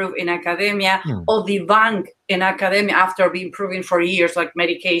been proved in academia or debunked in academia after being proven for years, like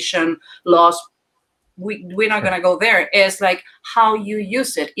medication, loss. We're not going to go there. It's like how you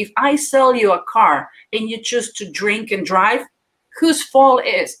use it. If I sell you a car and you choose to drink and drive, whose fault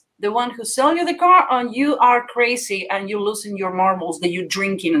is? The one who sell you the car, or you are crazy and you're losing your marbles that you're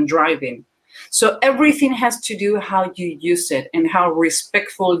drinking and driving? So everything has to do how you use it and how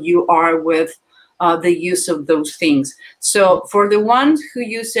respectful you are with the use of those things. So for the ones who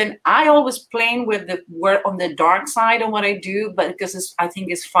use it, I always playing with the word on the dark side of what I do, but because I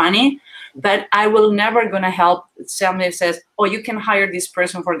think it's funny, but I will never gonna help somebody that says, oh, you can hire this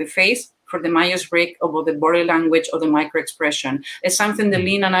person for the face, for the Myers-Briggs, or the body language, or the micro-expression. It's something that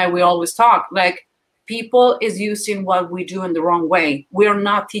Lena and I, we always talk, like, people is using what we do in the wrong way. We are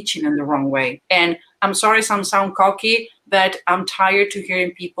not teaching in the wrong way. And I'm sorry, some sound cocky, but I'm tired to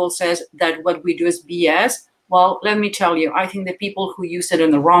hearing people says that what we do is BS. Well, let me tell you, I think the people who use it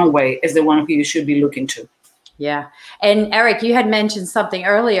in the wrong way is the one who you should be looking to. Yeah. And Eric, you had mentioned something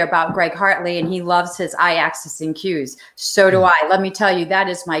earlier about Greg Hartley, and he loves his eye accessing cues. So do I. Let me tell you, that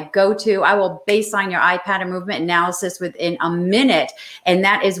is my go-to. I will baseline your eye pattern movement analysis within a minute. And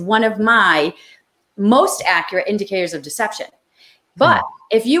that is one of my most accurate indicators of deception. But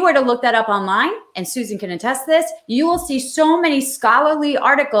if you were to look that up online, and Susan can attest this, you will see so many scholarly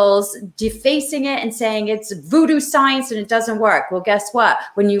articles defacing it and saying it's voodoo science and it doesn't work. Well, guess what?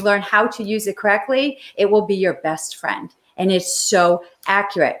 When you learn how to use it correctly, it will be your best friend. And it's so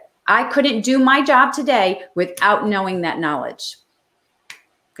accurate. I couldn't do my job today without knowing that knowledge.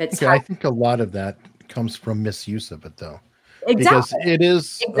 Okay, I think a lot of that comes from misuse of it, though. Exactly. Because it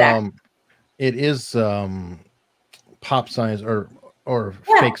is, Exactly. it is pop science or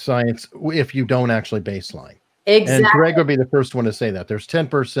fake science if you don't actually baseline. Exactly. And Greg would be the first one to say that. There's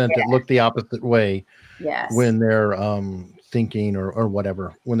 10% that look the opposite way when they're thinking or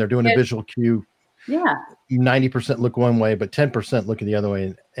whatever. When they're doing a visual cue, 90% look one way, but 10% look the other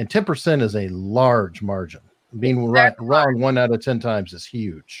way. And 10% is a large margin. Being wrong 1 out of 10 times is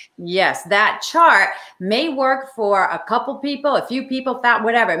huge. Yes, that chart may work for a couple people, a few people,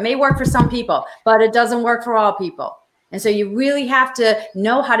 whatever. It may work for some people, but it doesn't work for all people. And so you really have to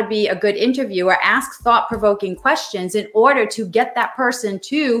know how to be a good interviewer, ask thought-provoking questions in order to get that person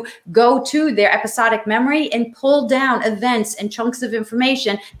to go to their episodic memory and pull down events and chunks of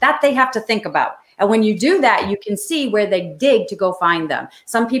information that they have to think about. And when you do that, you can see where they dig to go find them.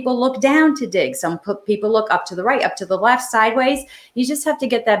 Some people look down to dig. Some people look up to the right, up to the left, sideways. You just have to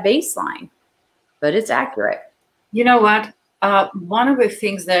get that baseline, but it's accurate. You know what? One of the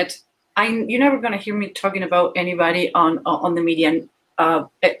things that you're never going to hear me talking about anybody on the media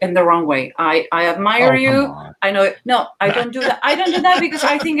in the wrong way. I admire you. I know. No, I don't do that. I don't do that because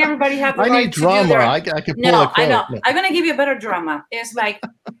I think everybody has the right need drama. To do I can pull no, a quote. I know. I'm going to give you a better drama. It's like,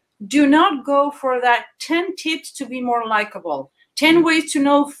 do not go for that 10 tips to be more likable. 10 ways to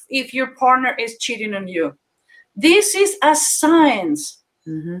know if your partner is cheating on you. This is a science.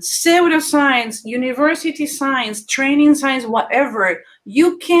 Pseudoscience, university science, training science, whatever.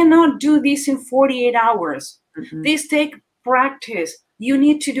 You cannot do this in 48 hours. This takes practice. You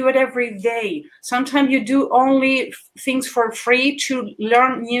need to do it every day. Sometimes you do only things for free to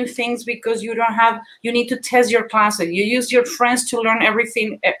learn new things because you need to test your classes. You use your friends to learn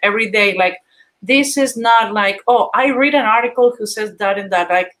everything every day. Like, this is not like, oh, I read an article who says that and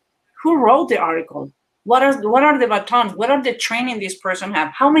that. Like, who wrote the article? What are the batons? What are the training this person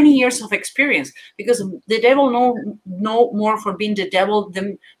have? How many years of experience? Because the devil know more for being the devil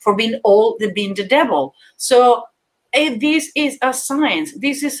than for being old than being the devil. So this is a science.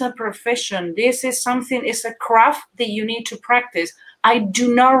 This is a profession. This is something. It's a craft that you need to practice. I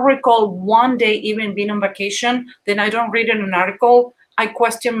do not recall one day even being on vacation. Then I don't read an article. I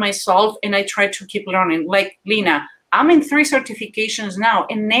question myself and I try to keep learning. Like Lena. I'm in 3 certifications now,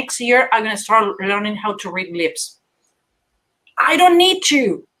 and next year I'm going to start learning how to read lips. I don't need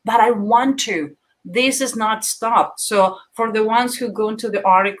to, but I want to. This is not stopped. So for the ones who go into the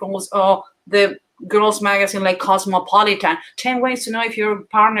articles or the girls magazine like Cosmopolitan, 10 ways to know if your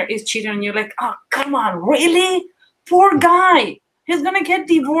partner is cheating on you, like, oh, come on, really? Poor guy. He's going to get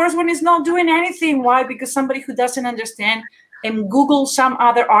divorced when he's not doing anything. Why? Because somebody who doesn't understand and Google some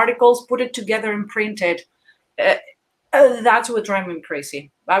other articles, put it together and print it. That's what drives me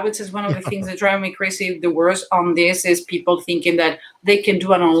crazy. I would say one of the things that drive me crazy the worst on this is people thinking that they can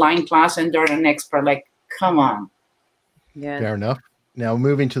do an online class and they're an expert. Like, come on. Yeah. Fair enough. Now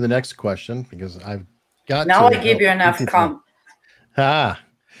moving to the next question, because I've got now I give you enough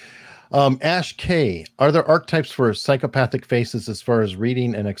Ash K, are there archetypes for psychopathic faces as far as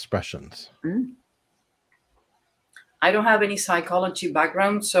reading and expressions? I don't have any psychology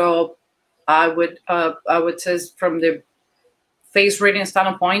background, so I would say from the face reading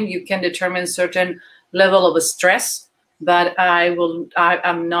standpoint, you can determine certain level of stress, but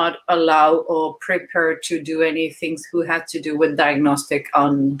I'm not allowed or prepared to do anything who has to do with diagnostic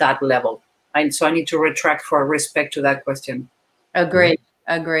on that level. And so I need to retract for respect to that question. Agreed.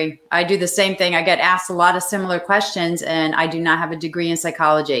 Agree. I do the same thing. I get asked a lot of similar questions, and I do not have a degree in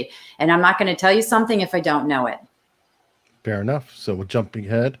psychology. And I'm not going to tell you something if I don't know it. Fair enough. So we're jumping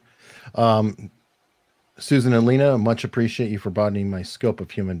ahead. Susan and Lena, much appreciate you for broadening my scope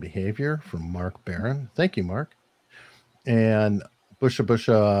of human behavior, from Mark Barron. Thank you, Mark. And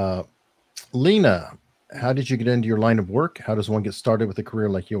Busha, Lena, how did you get into your line of work? How does one get started with a career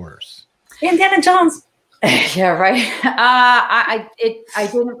like yours? Indiana Jones. Yeah, right. I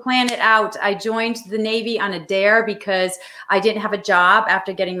didn't plan it out. I joined the Navy on a dare because I didn't have a job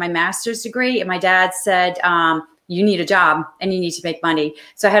after getting my master's degree. And my dad said, you need a job and you need to make money.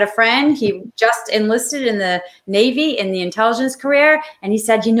 So I had a friend, he just enlisted in the Navy in the intelligence career. And he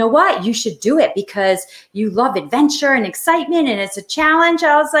said, you know what, you should do it because you love adventure and excitement and it's a challenge.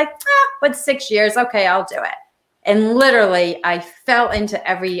 I was like, but 6 years. Okay, I'll do it. And literally I fell into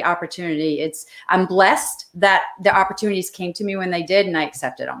every opportunity. I'm blessed that the opportunities came to me when they did and I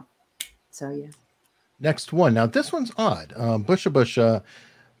accepted them. So yeah. Next one. Now this one's odd. Busha,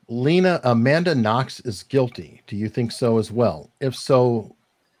 Lena, Amanda Knox is guilty. Do you think so as well? If so,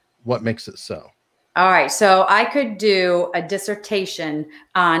 what makes it so? All right. So I could do a dissertation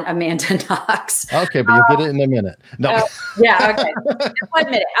on Amanda Knox. Okay, but you'll get it in a minute. No. Yeah. Okay. 1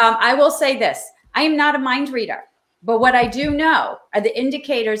 minute. I will say this. I am not a mind reader. But what I do know are the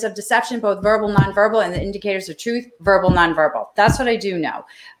indicators of deception, both verbal, nonverbal, and the indicators of truth, verbal, nonverbal. That's what I do know.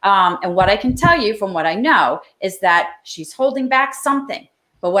 And what I can tell you from what I know is that she's holding back something.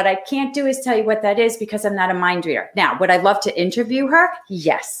 But what I can't do is tell you what that is because I'm not a mind reader. Now, would I love to interview her?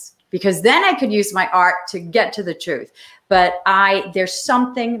 Yes, because then I could use my art to get to the truth. But there's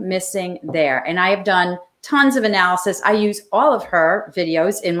something missing there. And I have done tons of analysis. I use all of her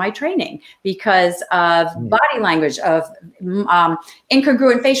videos in my training because of body language, of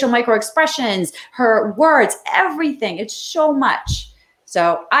incongruent facial microexpressions, her words, everything. It's so much.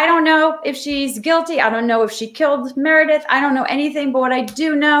 So I don't know if she's guilty. I don't know if she killed Meredith. I don't know anything. But what I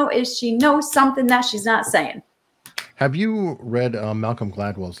do know is she knows something that she's not saying. Have you read Malcolm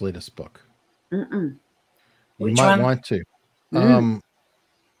Gladwell's latest book? Mm-mm. You might want to.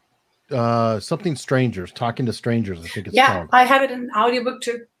 Something strangers, talking to strangers, I think it's called. I have it in audiobook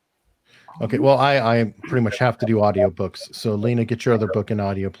too. Okay, well, I pretty much have to do audiobooks. So Lena, get your other book in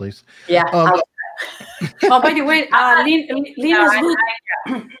audio, please. Yeah. Oh, by the way,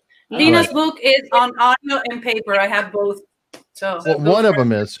 Lena's book is on audio and paper. I have both. So well, one of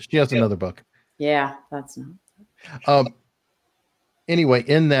them is, she has another book. Yeah, that's not. Anyway,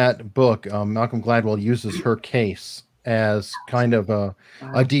 in that book, Malcolm Gladwell uses her case as kind of a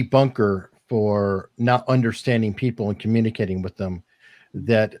debunker for not understanding people and communicating with them,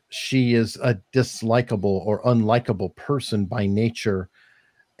 that she is a dislikable or unlikable person by nature.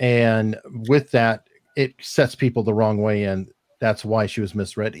 And with that, it sets people the wrong way. And that's why she was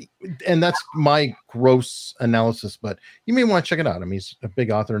misread. And that's my gross analysis, but you may want to check it out. I mean, he's a big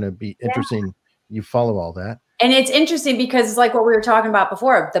author and it'd be interesting. You follow all that. And it's interesting because it's like what we were talking about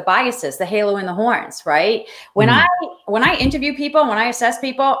before, the biases, the halo and the horns, right? When I interview people, when I assess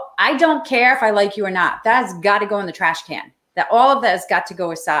people, I don't care if I like you or not. That's got to go in the trash can. That all of that has got to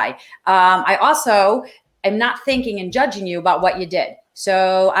go aside. I also am not thinking and judging you about what you did.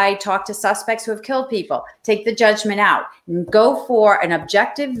 So I talk to suspects who have killed people, take the judgment out, and go for an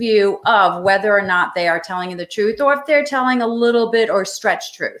objective view of whether or not they are telling you the truth or if they're telling a little bit or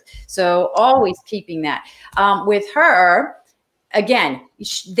stretched truth. So always keeping that. With her, again,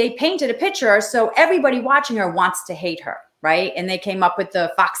 they painted a picture, so everybody watching her wants to hate her. Right. And they came up with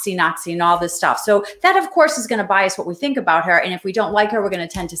the Foxy Noxy and all this stuff. So that, of course, is going to bias what we think about her. And if we don't like her, we're going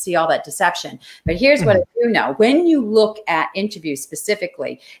to tend to see all that deception. But here's what I do know. When you look at interviews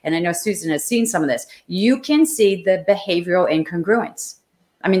specifically, and I know Susan has seen some of this, you can see the behavioral incongruence.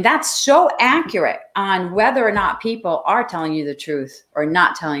 I mean, that's so accurate on whether or not people are telling you the truth or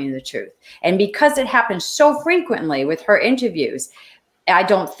not telling you the truth. And because it happens so frequently with her interviews, I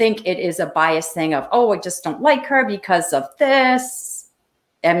don't think it is a biased thing of, oh, I just don't like her because of this.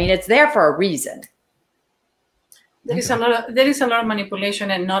 I mean, it's there for a reason. There is a lot of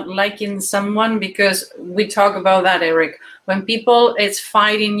manipulation and not liking someone, because we talk about that, Eric. When people is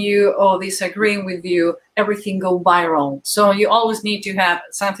fighting you or disagreeing with you, everything go viral. So you always need to have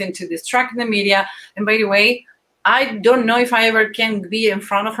something to distract the media. And by the way, I don't know if I ever can be in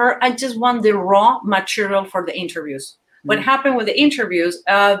front of her. I just want the raw material for the interviews. What happened with the interviews,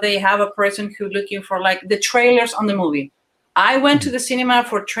 they have a person who looking for like the trailers on the movie. I went to the cinema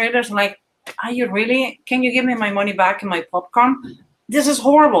for trailers, like, are you really? Can you give me my money back and my popcorn? This is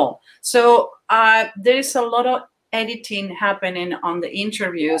horrible. So there is a lot of editing happening on the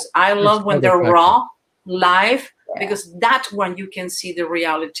interviews. I love when they're raw, live, because that's when you can see the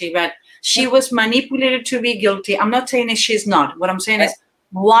reality. But she was manipulated to be guilty. I'm not saying that she's not. What I'm saying is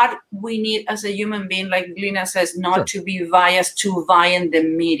what we need as a human being, like Lena says, not to be biased to vie in the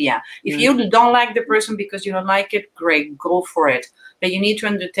media. If you don't like the person because you don't like it, great, go for it. But you need to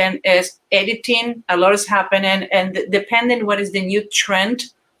understand is editing, a lot is happening, and depending what is the new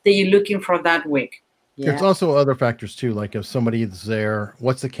trend that you're looking for that week. There's also other factors too, like if somebody is there,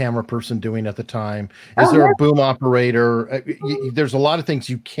 what's the camera person doing at the time? Is there a boom operator? There's a lot of things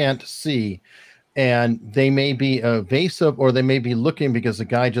you can't see, and they may be evasive, or they may be looking because the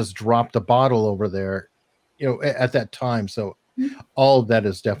guy just dropped a bottle over there, at that time. So all of that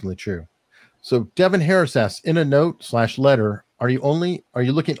is definitely true. So Devin Harris asks, in a note/letter, are you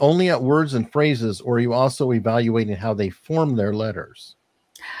looking only at words and phrases, or are you also evaluating how they form their letters?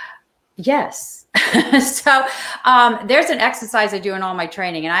 Yes. So there's an exercise I do in all my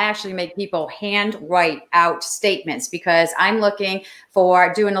training, and I actually make people hand write out statements because I'm looking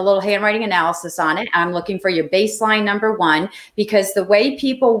for doing a little handwriting analysis on it. I'm looking for your baseline number one, because the way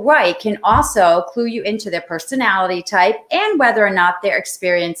people write can also clue you into their personality type and whether or not they're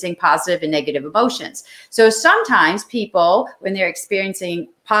experiencing positive and negative emotions. So sometimes people, when they're experiencing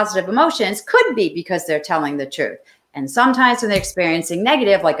positive emotions, could be because they're telling the truth. And sometimes when they're experiencing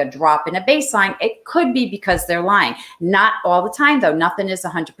negative, like a drop in a baseline, it could be because they're lying. Not all the time, though. Nothing is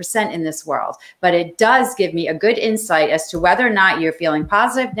 100% in this world. But it does give me a good insight as to whether or not you're feeling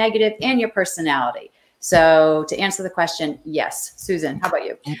positive, negative, and your personality. So to answer the question, yes. Susan, how about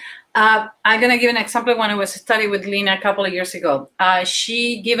you? I'm going to give an example. When I was studying with Lena a couple of years ago,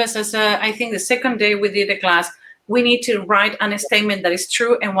 she gave us, I think the second day we did a class, we need to write a statement that is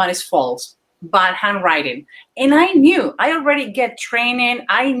true and one is false, but handwriting. And I knew, I already get training.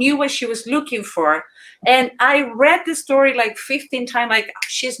 I knew what she was looking for. And I read the story like 15 times, like,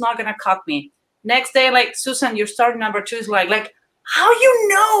 she's not going to cut me. Next day, like, Susan, your start number 2 is like, how you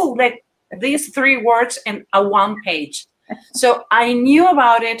know, like these 3 words in a 1 page. So I knew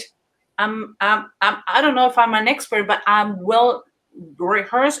about it. I don't know if I'm an expert, but I'm well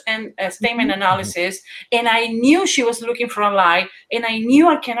rehearsed and statement analysis. And I knew she was looking for a lie, and I knew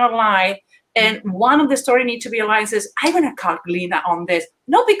I cannot lie. And one of the story need to be realized is I'm going to cut Lena on this.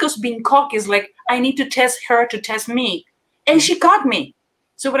 Not because being cocky is like, I need to test her to test me. And she caught me.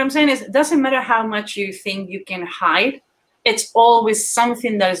 So what I'm saying is, it doesn't matter how much you think you can hide. It's always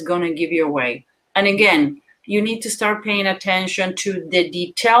something that is going to give you away. And again, you need to start paying attention to the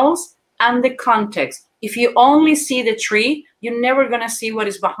details and the context. If you only see the tree, you're never going to see what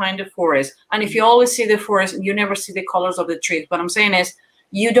is behind the forest. And if you always see the forest, you never see the colors of the trees. What I'm saying is,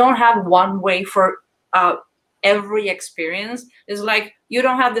 you don't have one way for every experience. It's like you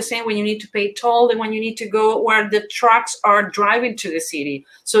don't have the same when you need to pay toll and when you need to go where the trucks are driving to the city.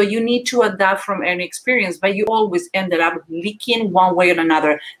 So you need to adapt from any experience, but you always ended up leaking one way or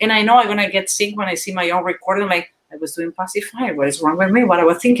another. And I know I'm going to get sick when I see my own recording, like, I was doing pacifier. What is wrong with me? What I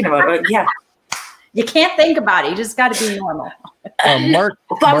was thinking about? But yeah. You can't think about it. You just got to be normal. Mark,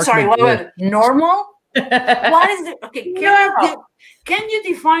 I'm sorry. What normal? What is it? Okay. Can you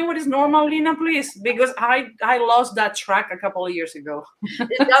define what is normal, Lena, please? Because I lost that track a couple of years ago.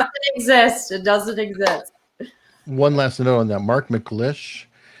 It doesn't exist. It doesn't exist. One last note on that. Mark McLish,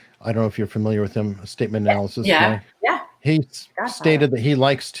 I don't know if you're familiar with him, a statement analysis guy. Yeah. He stated that he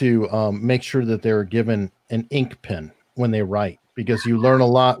likes to make sure that they're given an ink pen when they write, because you learn a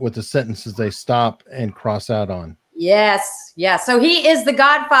lot with the sentences they stop and cross out on. Yes. Yeah. So he is the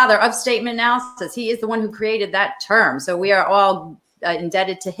godfather of statement analysis. He is the one who created that term. So we are all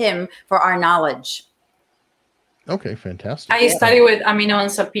indebted to him for our knowledge. Okay, fantastic. I studied with Aminon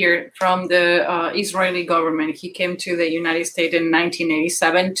Sapir from the Israeli government. He came to the United States in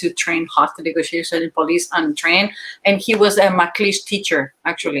 1987 to train hostage negotiation in police and train. And he was a McLeish teacher,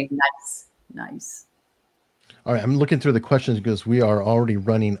 actually. Nice. Nice. All right, I'm looking through the questions because we are already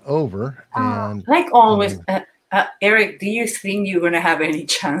running over. And like always, Eric, do you think you're going to have any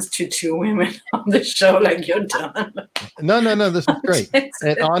chance to 2 women on the show like you're done? No, this is great.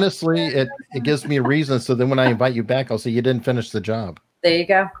 And honestly, it gives me a reason. So then when I invite you back, I'll say you didn't finish the job. There you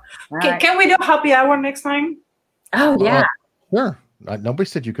go. Can we do happy hour next time? Oh, yeah. Sure. Nobody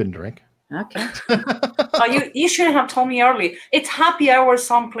said you couldn't drink. Okay. You should have told me early. It's happy hour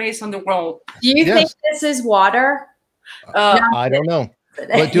someplace in the world. Do you think this is water? I don't know.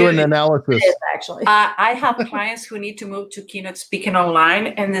 But do an analysis. It is, actually. I have clients who need to move to keynote speaking online,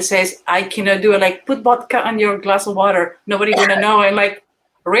 and they says, I cannot do it. Like, put vodka on your glass of water. Nobody gonna know. And like,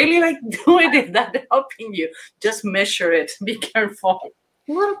 really, like, do it if that's helping you. Just measure it. Be careful.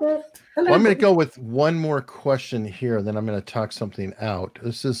 A little bit. Well, I'm going to go with one more question here, and then I'm going to talk something out.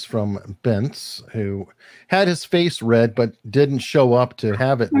 This is from Bence, who had his face read, but didn't show up to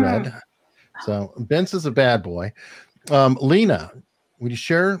have it read. So Bence is a bad boy. Lena, would you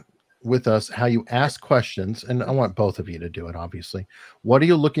share with us how you ask questions? And I want both of you to do it, obviously. What are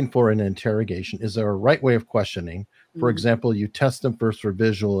you looking for in an interrogation? Is there a right way of questioning? For example, you test them first for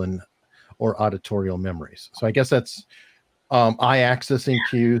visual and or auditorial memories. So I guess that's eye accessing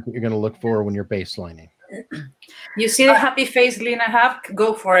cues that you're going to look for when you're baselining. You see the happy face Lena have?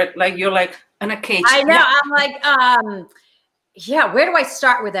 Go for it. Like you're like in a cage. I know. Yeah. I'm like, yeah, where do I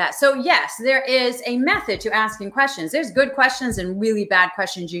start with that? So yes, there is a method to asking questions. There's good questions and really bad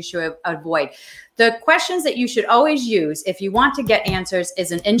questions you should avoid. The questions that you should always use if you want to get answers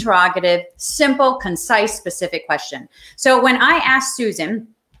is an interrogative, simple, concise, specific question. So when I asked Susan,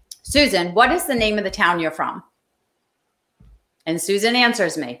 what is the name of the town you're from? And Susan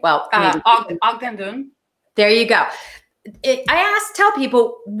answers me. Well, Ogden. There you go. I tell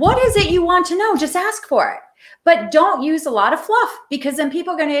people, what is it you want to know? Just ask for it. But don't use a lot of fluff, because then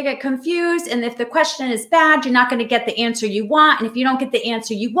people are going to get confused. And if the question is bad, you're not going to get the answer you want. And if you don't get the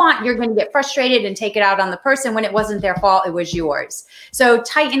answer you want, you're going to get frustrated and take it out on the person when it wasn't their fault, it was yours. So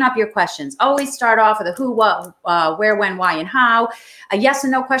tighten up your questions. Always start off with a who, what, where, when, why, and how. A yes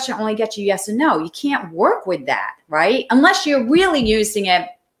and no question only gets you yes and no. You can't work with that, right? Unless you're really using it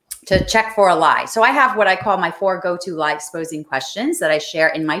to check for a lie. So I have what I call my 4 go-to lie exposing questions that I share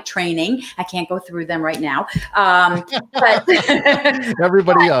in my training. I can't go through them right now. But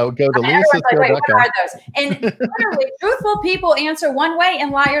everybody go to LenaSisco.com. What are those? And literally, truthful people answer one way and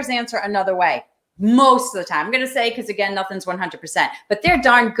liars answer another way. Most of the time. I'm going to say, because again, nothing's 100%, but they're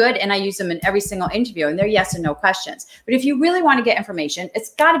darn good. And I use them in every single interview, and they're yes and no questions. But if you really want to get information,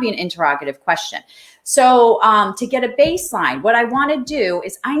 it's got to be an interrogative question. So to get a baseline, what I want to do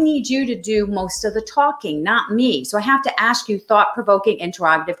is I need you to do most of the talking, not me. So I have to ask you thought-provoking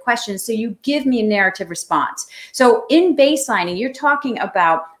interrogative questions so you give me a narrative response. So in baselining, you're talking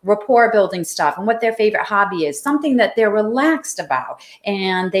about rapport building stuff and what their favorite hobby is, something that they're relaxed about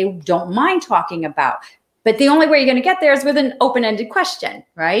and they don't mind talking about. But the only way you're going to get there is with an open-ended question,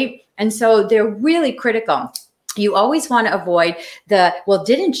 right? And so they're really critical. You always want to avoid the, well,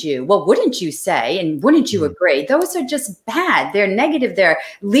 didn't you? Well, wouldn't you say? And wouldn't you agree? Those are just bad. They're negative. They're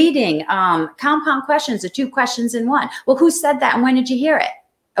leading. Compound questions are 2 questions in one. Well, who said that and when did you hear it?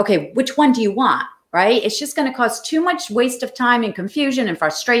 Okay, which one do you want? Right? It's just going to cause too much waste of time and confusion and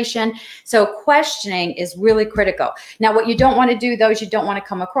frustration. So questioning is really critical. Now, what you don't want to do, though, is you don't want to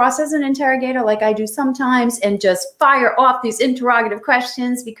come across as an interrogator like I do sometimes and just fire off these interrogative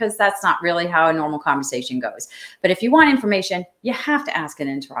questions, because that's not really how a normal conversation goes. But if you want information, you have to ask an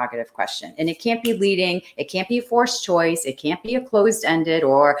interrogative question. And it can't be leading. It can't be a forced choice. It can't be a closed-ended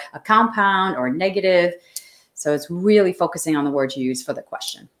or a compound or negative. So it's really focusing on the words you use for the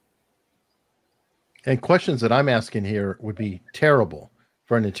question. And questions that I'm asking here would be terrible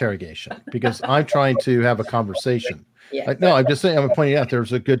for an interrogation, because I'm trying to have a conversation. Yeah. No, I'm just saying, I'm pointing out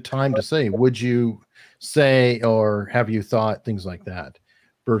there's a good time to say, would you say, or have you thought, things like that,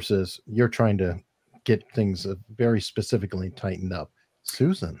 versus you're trying to get things very specifically tightened up.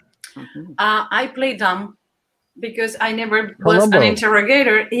 Susan. I play dumb because I never was an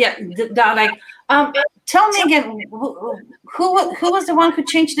interrogator. Yeah, like, tell me again, who was the one who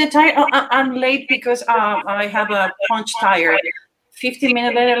changed the tire? Oh, I'm late because I have a punch tire. 15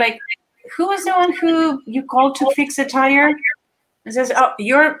 minutes later, like, who was the one who you called to fix the tire? It says, oh,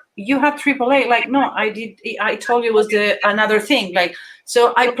 you have AAA. Like, no, I told you it was another thing. Like,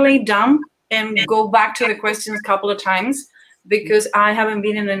 so I play dumb and go back to the questions a couple of times, because I haven't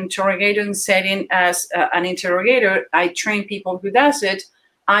been in an interrogation setting as an interrogator. I train people who does it.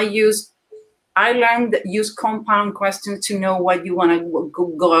 I learned that use compound questions to know what you want to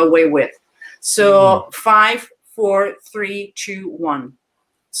go away with. So 5, 4, 3, 2, 1.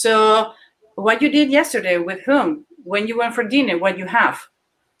 So what you did yesterday with whom? When you went for dinner, what you have?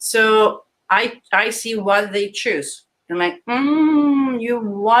 So I see what they choose. I'm like,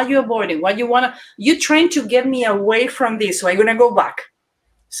 what you avoiding? What you wanna? You trying to get me away from this, so I'm gonna go back.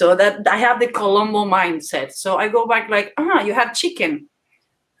 So that I have the Colombo mindset. So I go back like, you have chicken.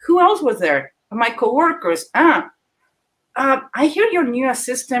 Who else was there? My coworkers. I hear your new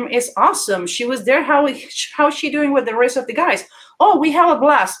assistant is awesome. She was there. How's she doing with the rest of the guys? Oh, we have a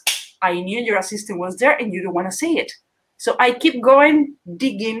blast. I knew your assistant was there and you don't want to say it. So I keep going,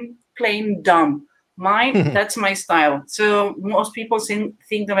 digging, playing dumb. That's my style. So most people think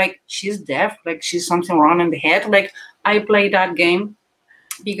that, like, she's deaf, like she's something wrong in the head. Like, I play that game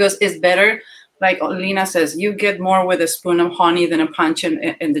because it's better. like Lena says, you get more with a spoon of honey than a punch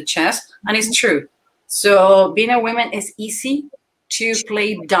in the chest. And it's true. So being a woman is easy to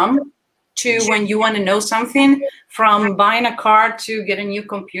play dumb to when you want to know something, from buying a car to get a new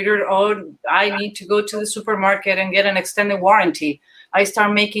computer. Oh, I need to go to the supermarket and get an extended warranty. I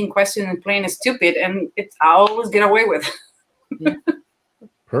start making questions and playing stupid, and I always get away with.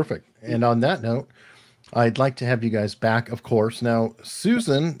 Perfect. And on that note, I'd like to have you guys back, of course. Now,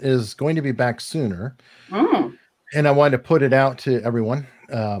 Susan is going to be back sooner. And I wanted to put it out to everyone.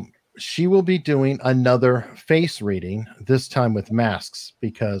 She will be doing another face reading, this time with masks,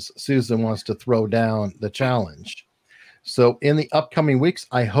 because Susan wants to throw down the challenge. So in the upcoming weeks,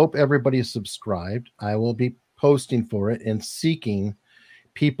 I hope everybody is subscribed. I will be posting for it and seeking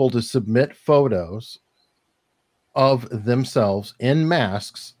people to submit photos of themselves in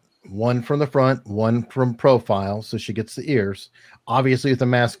masks, one from the front, one from profile, so she gets the ears. Obviously, with the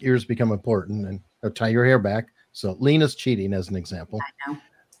mask, ears become important, and tie your hair back. So Lena's cheating as an example. I know.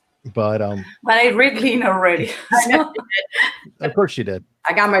 But I read Lena already. So. Of course you did.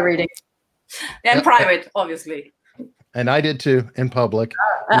 I got my reading. And private, obviously. And I did too, in public.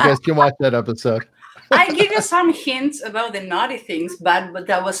 You guys can watch that episode. I give you some hints about the naughty things, but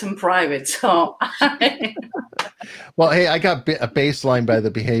that was in private. So, well, hey, I got a baseline by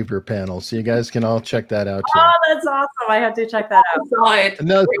the behavior panel, so you guys can all check that out too. Oh, that's awesome! I have to check that out. Saw it.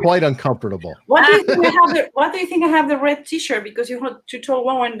 No, it's quite uncomfortable. What do you think what do you think I have the red T-shirt? Because you told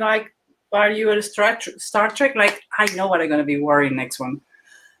one like, are you at a Star Trek? Like, I know what I'm going to be wearing next one.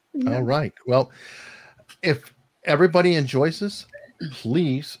 All right. Well, if everybody enjoys this,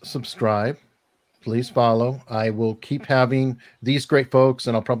 please subscribe. Please follow. I will keep having these great folks,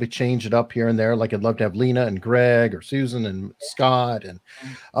 and I'll probably change it up here and there. Like I'd love to have Lena and Greg or Susan and Scott. And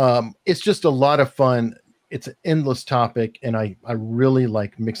it's just a lot of fun. It's an endless topic, and I really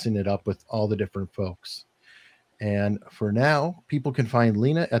like mixing it up with all the different folks. And for now, people can find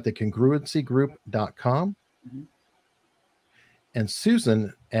Lena at thecongruencygroup.com and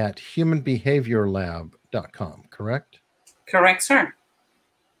Susan at humanbehaviorlab.com, correct? Correct, sir.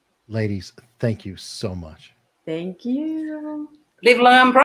 Ladies, thank you so much. Thank you. Live long and prosper.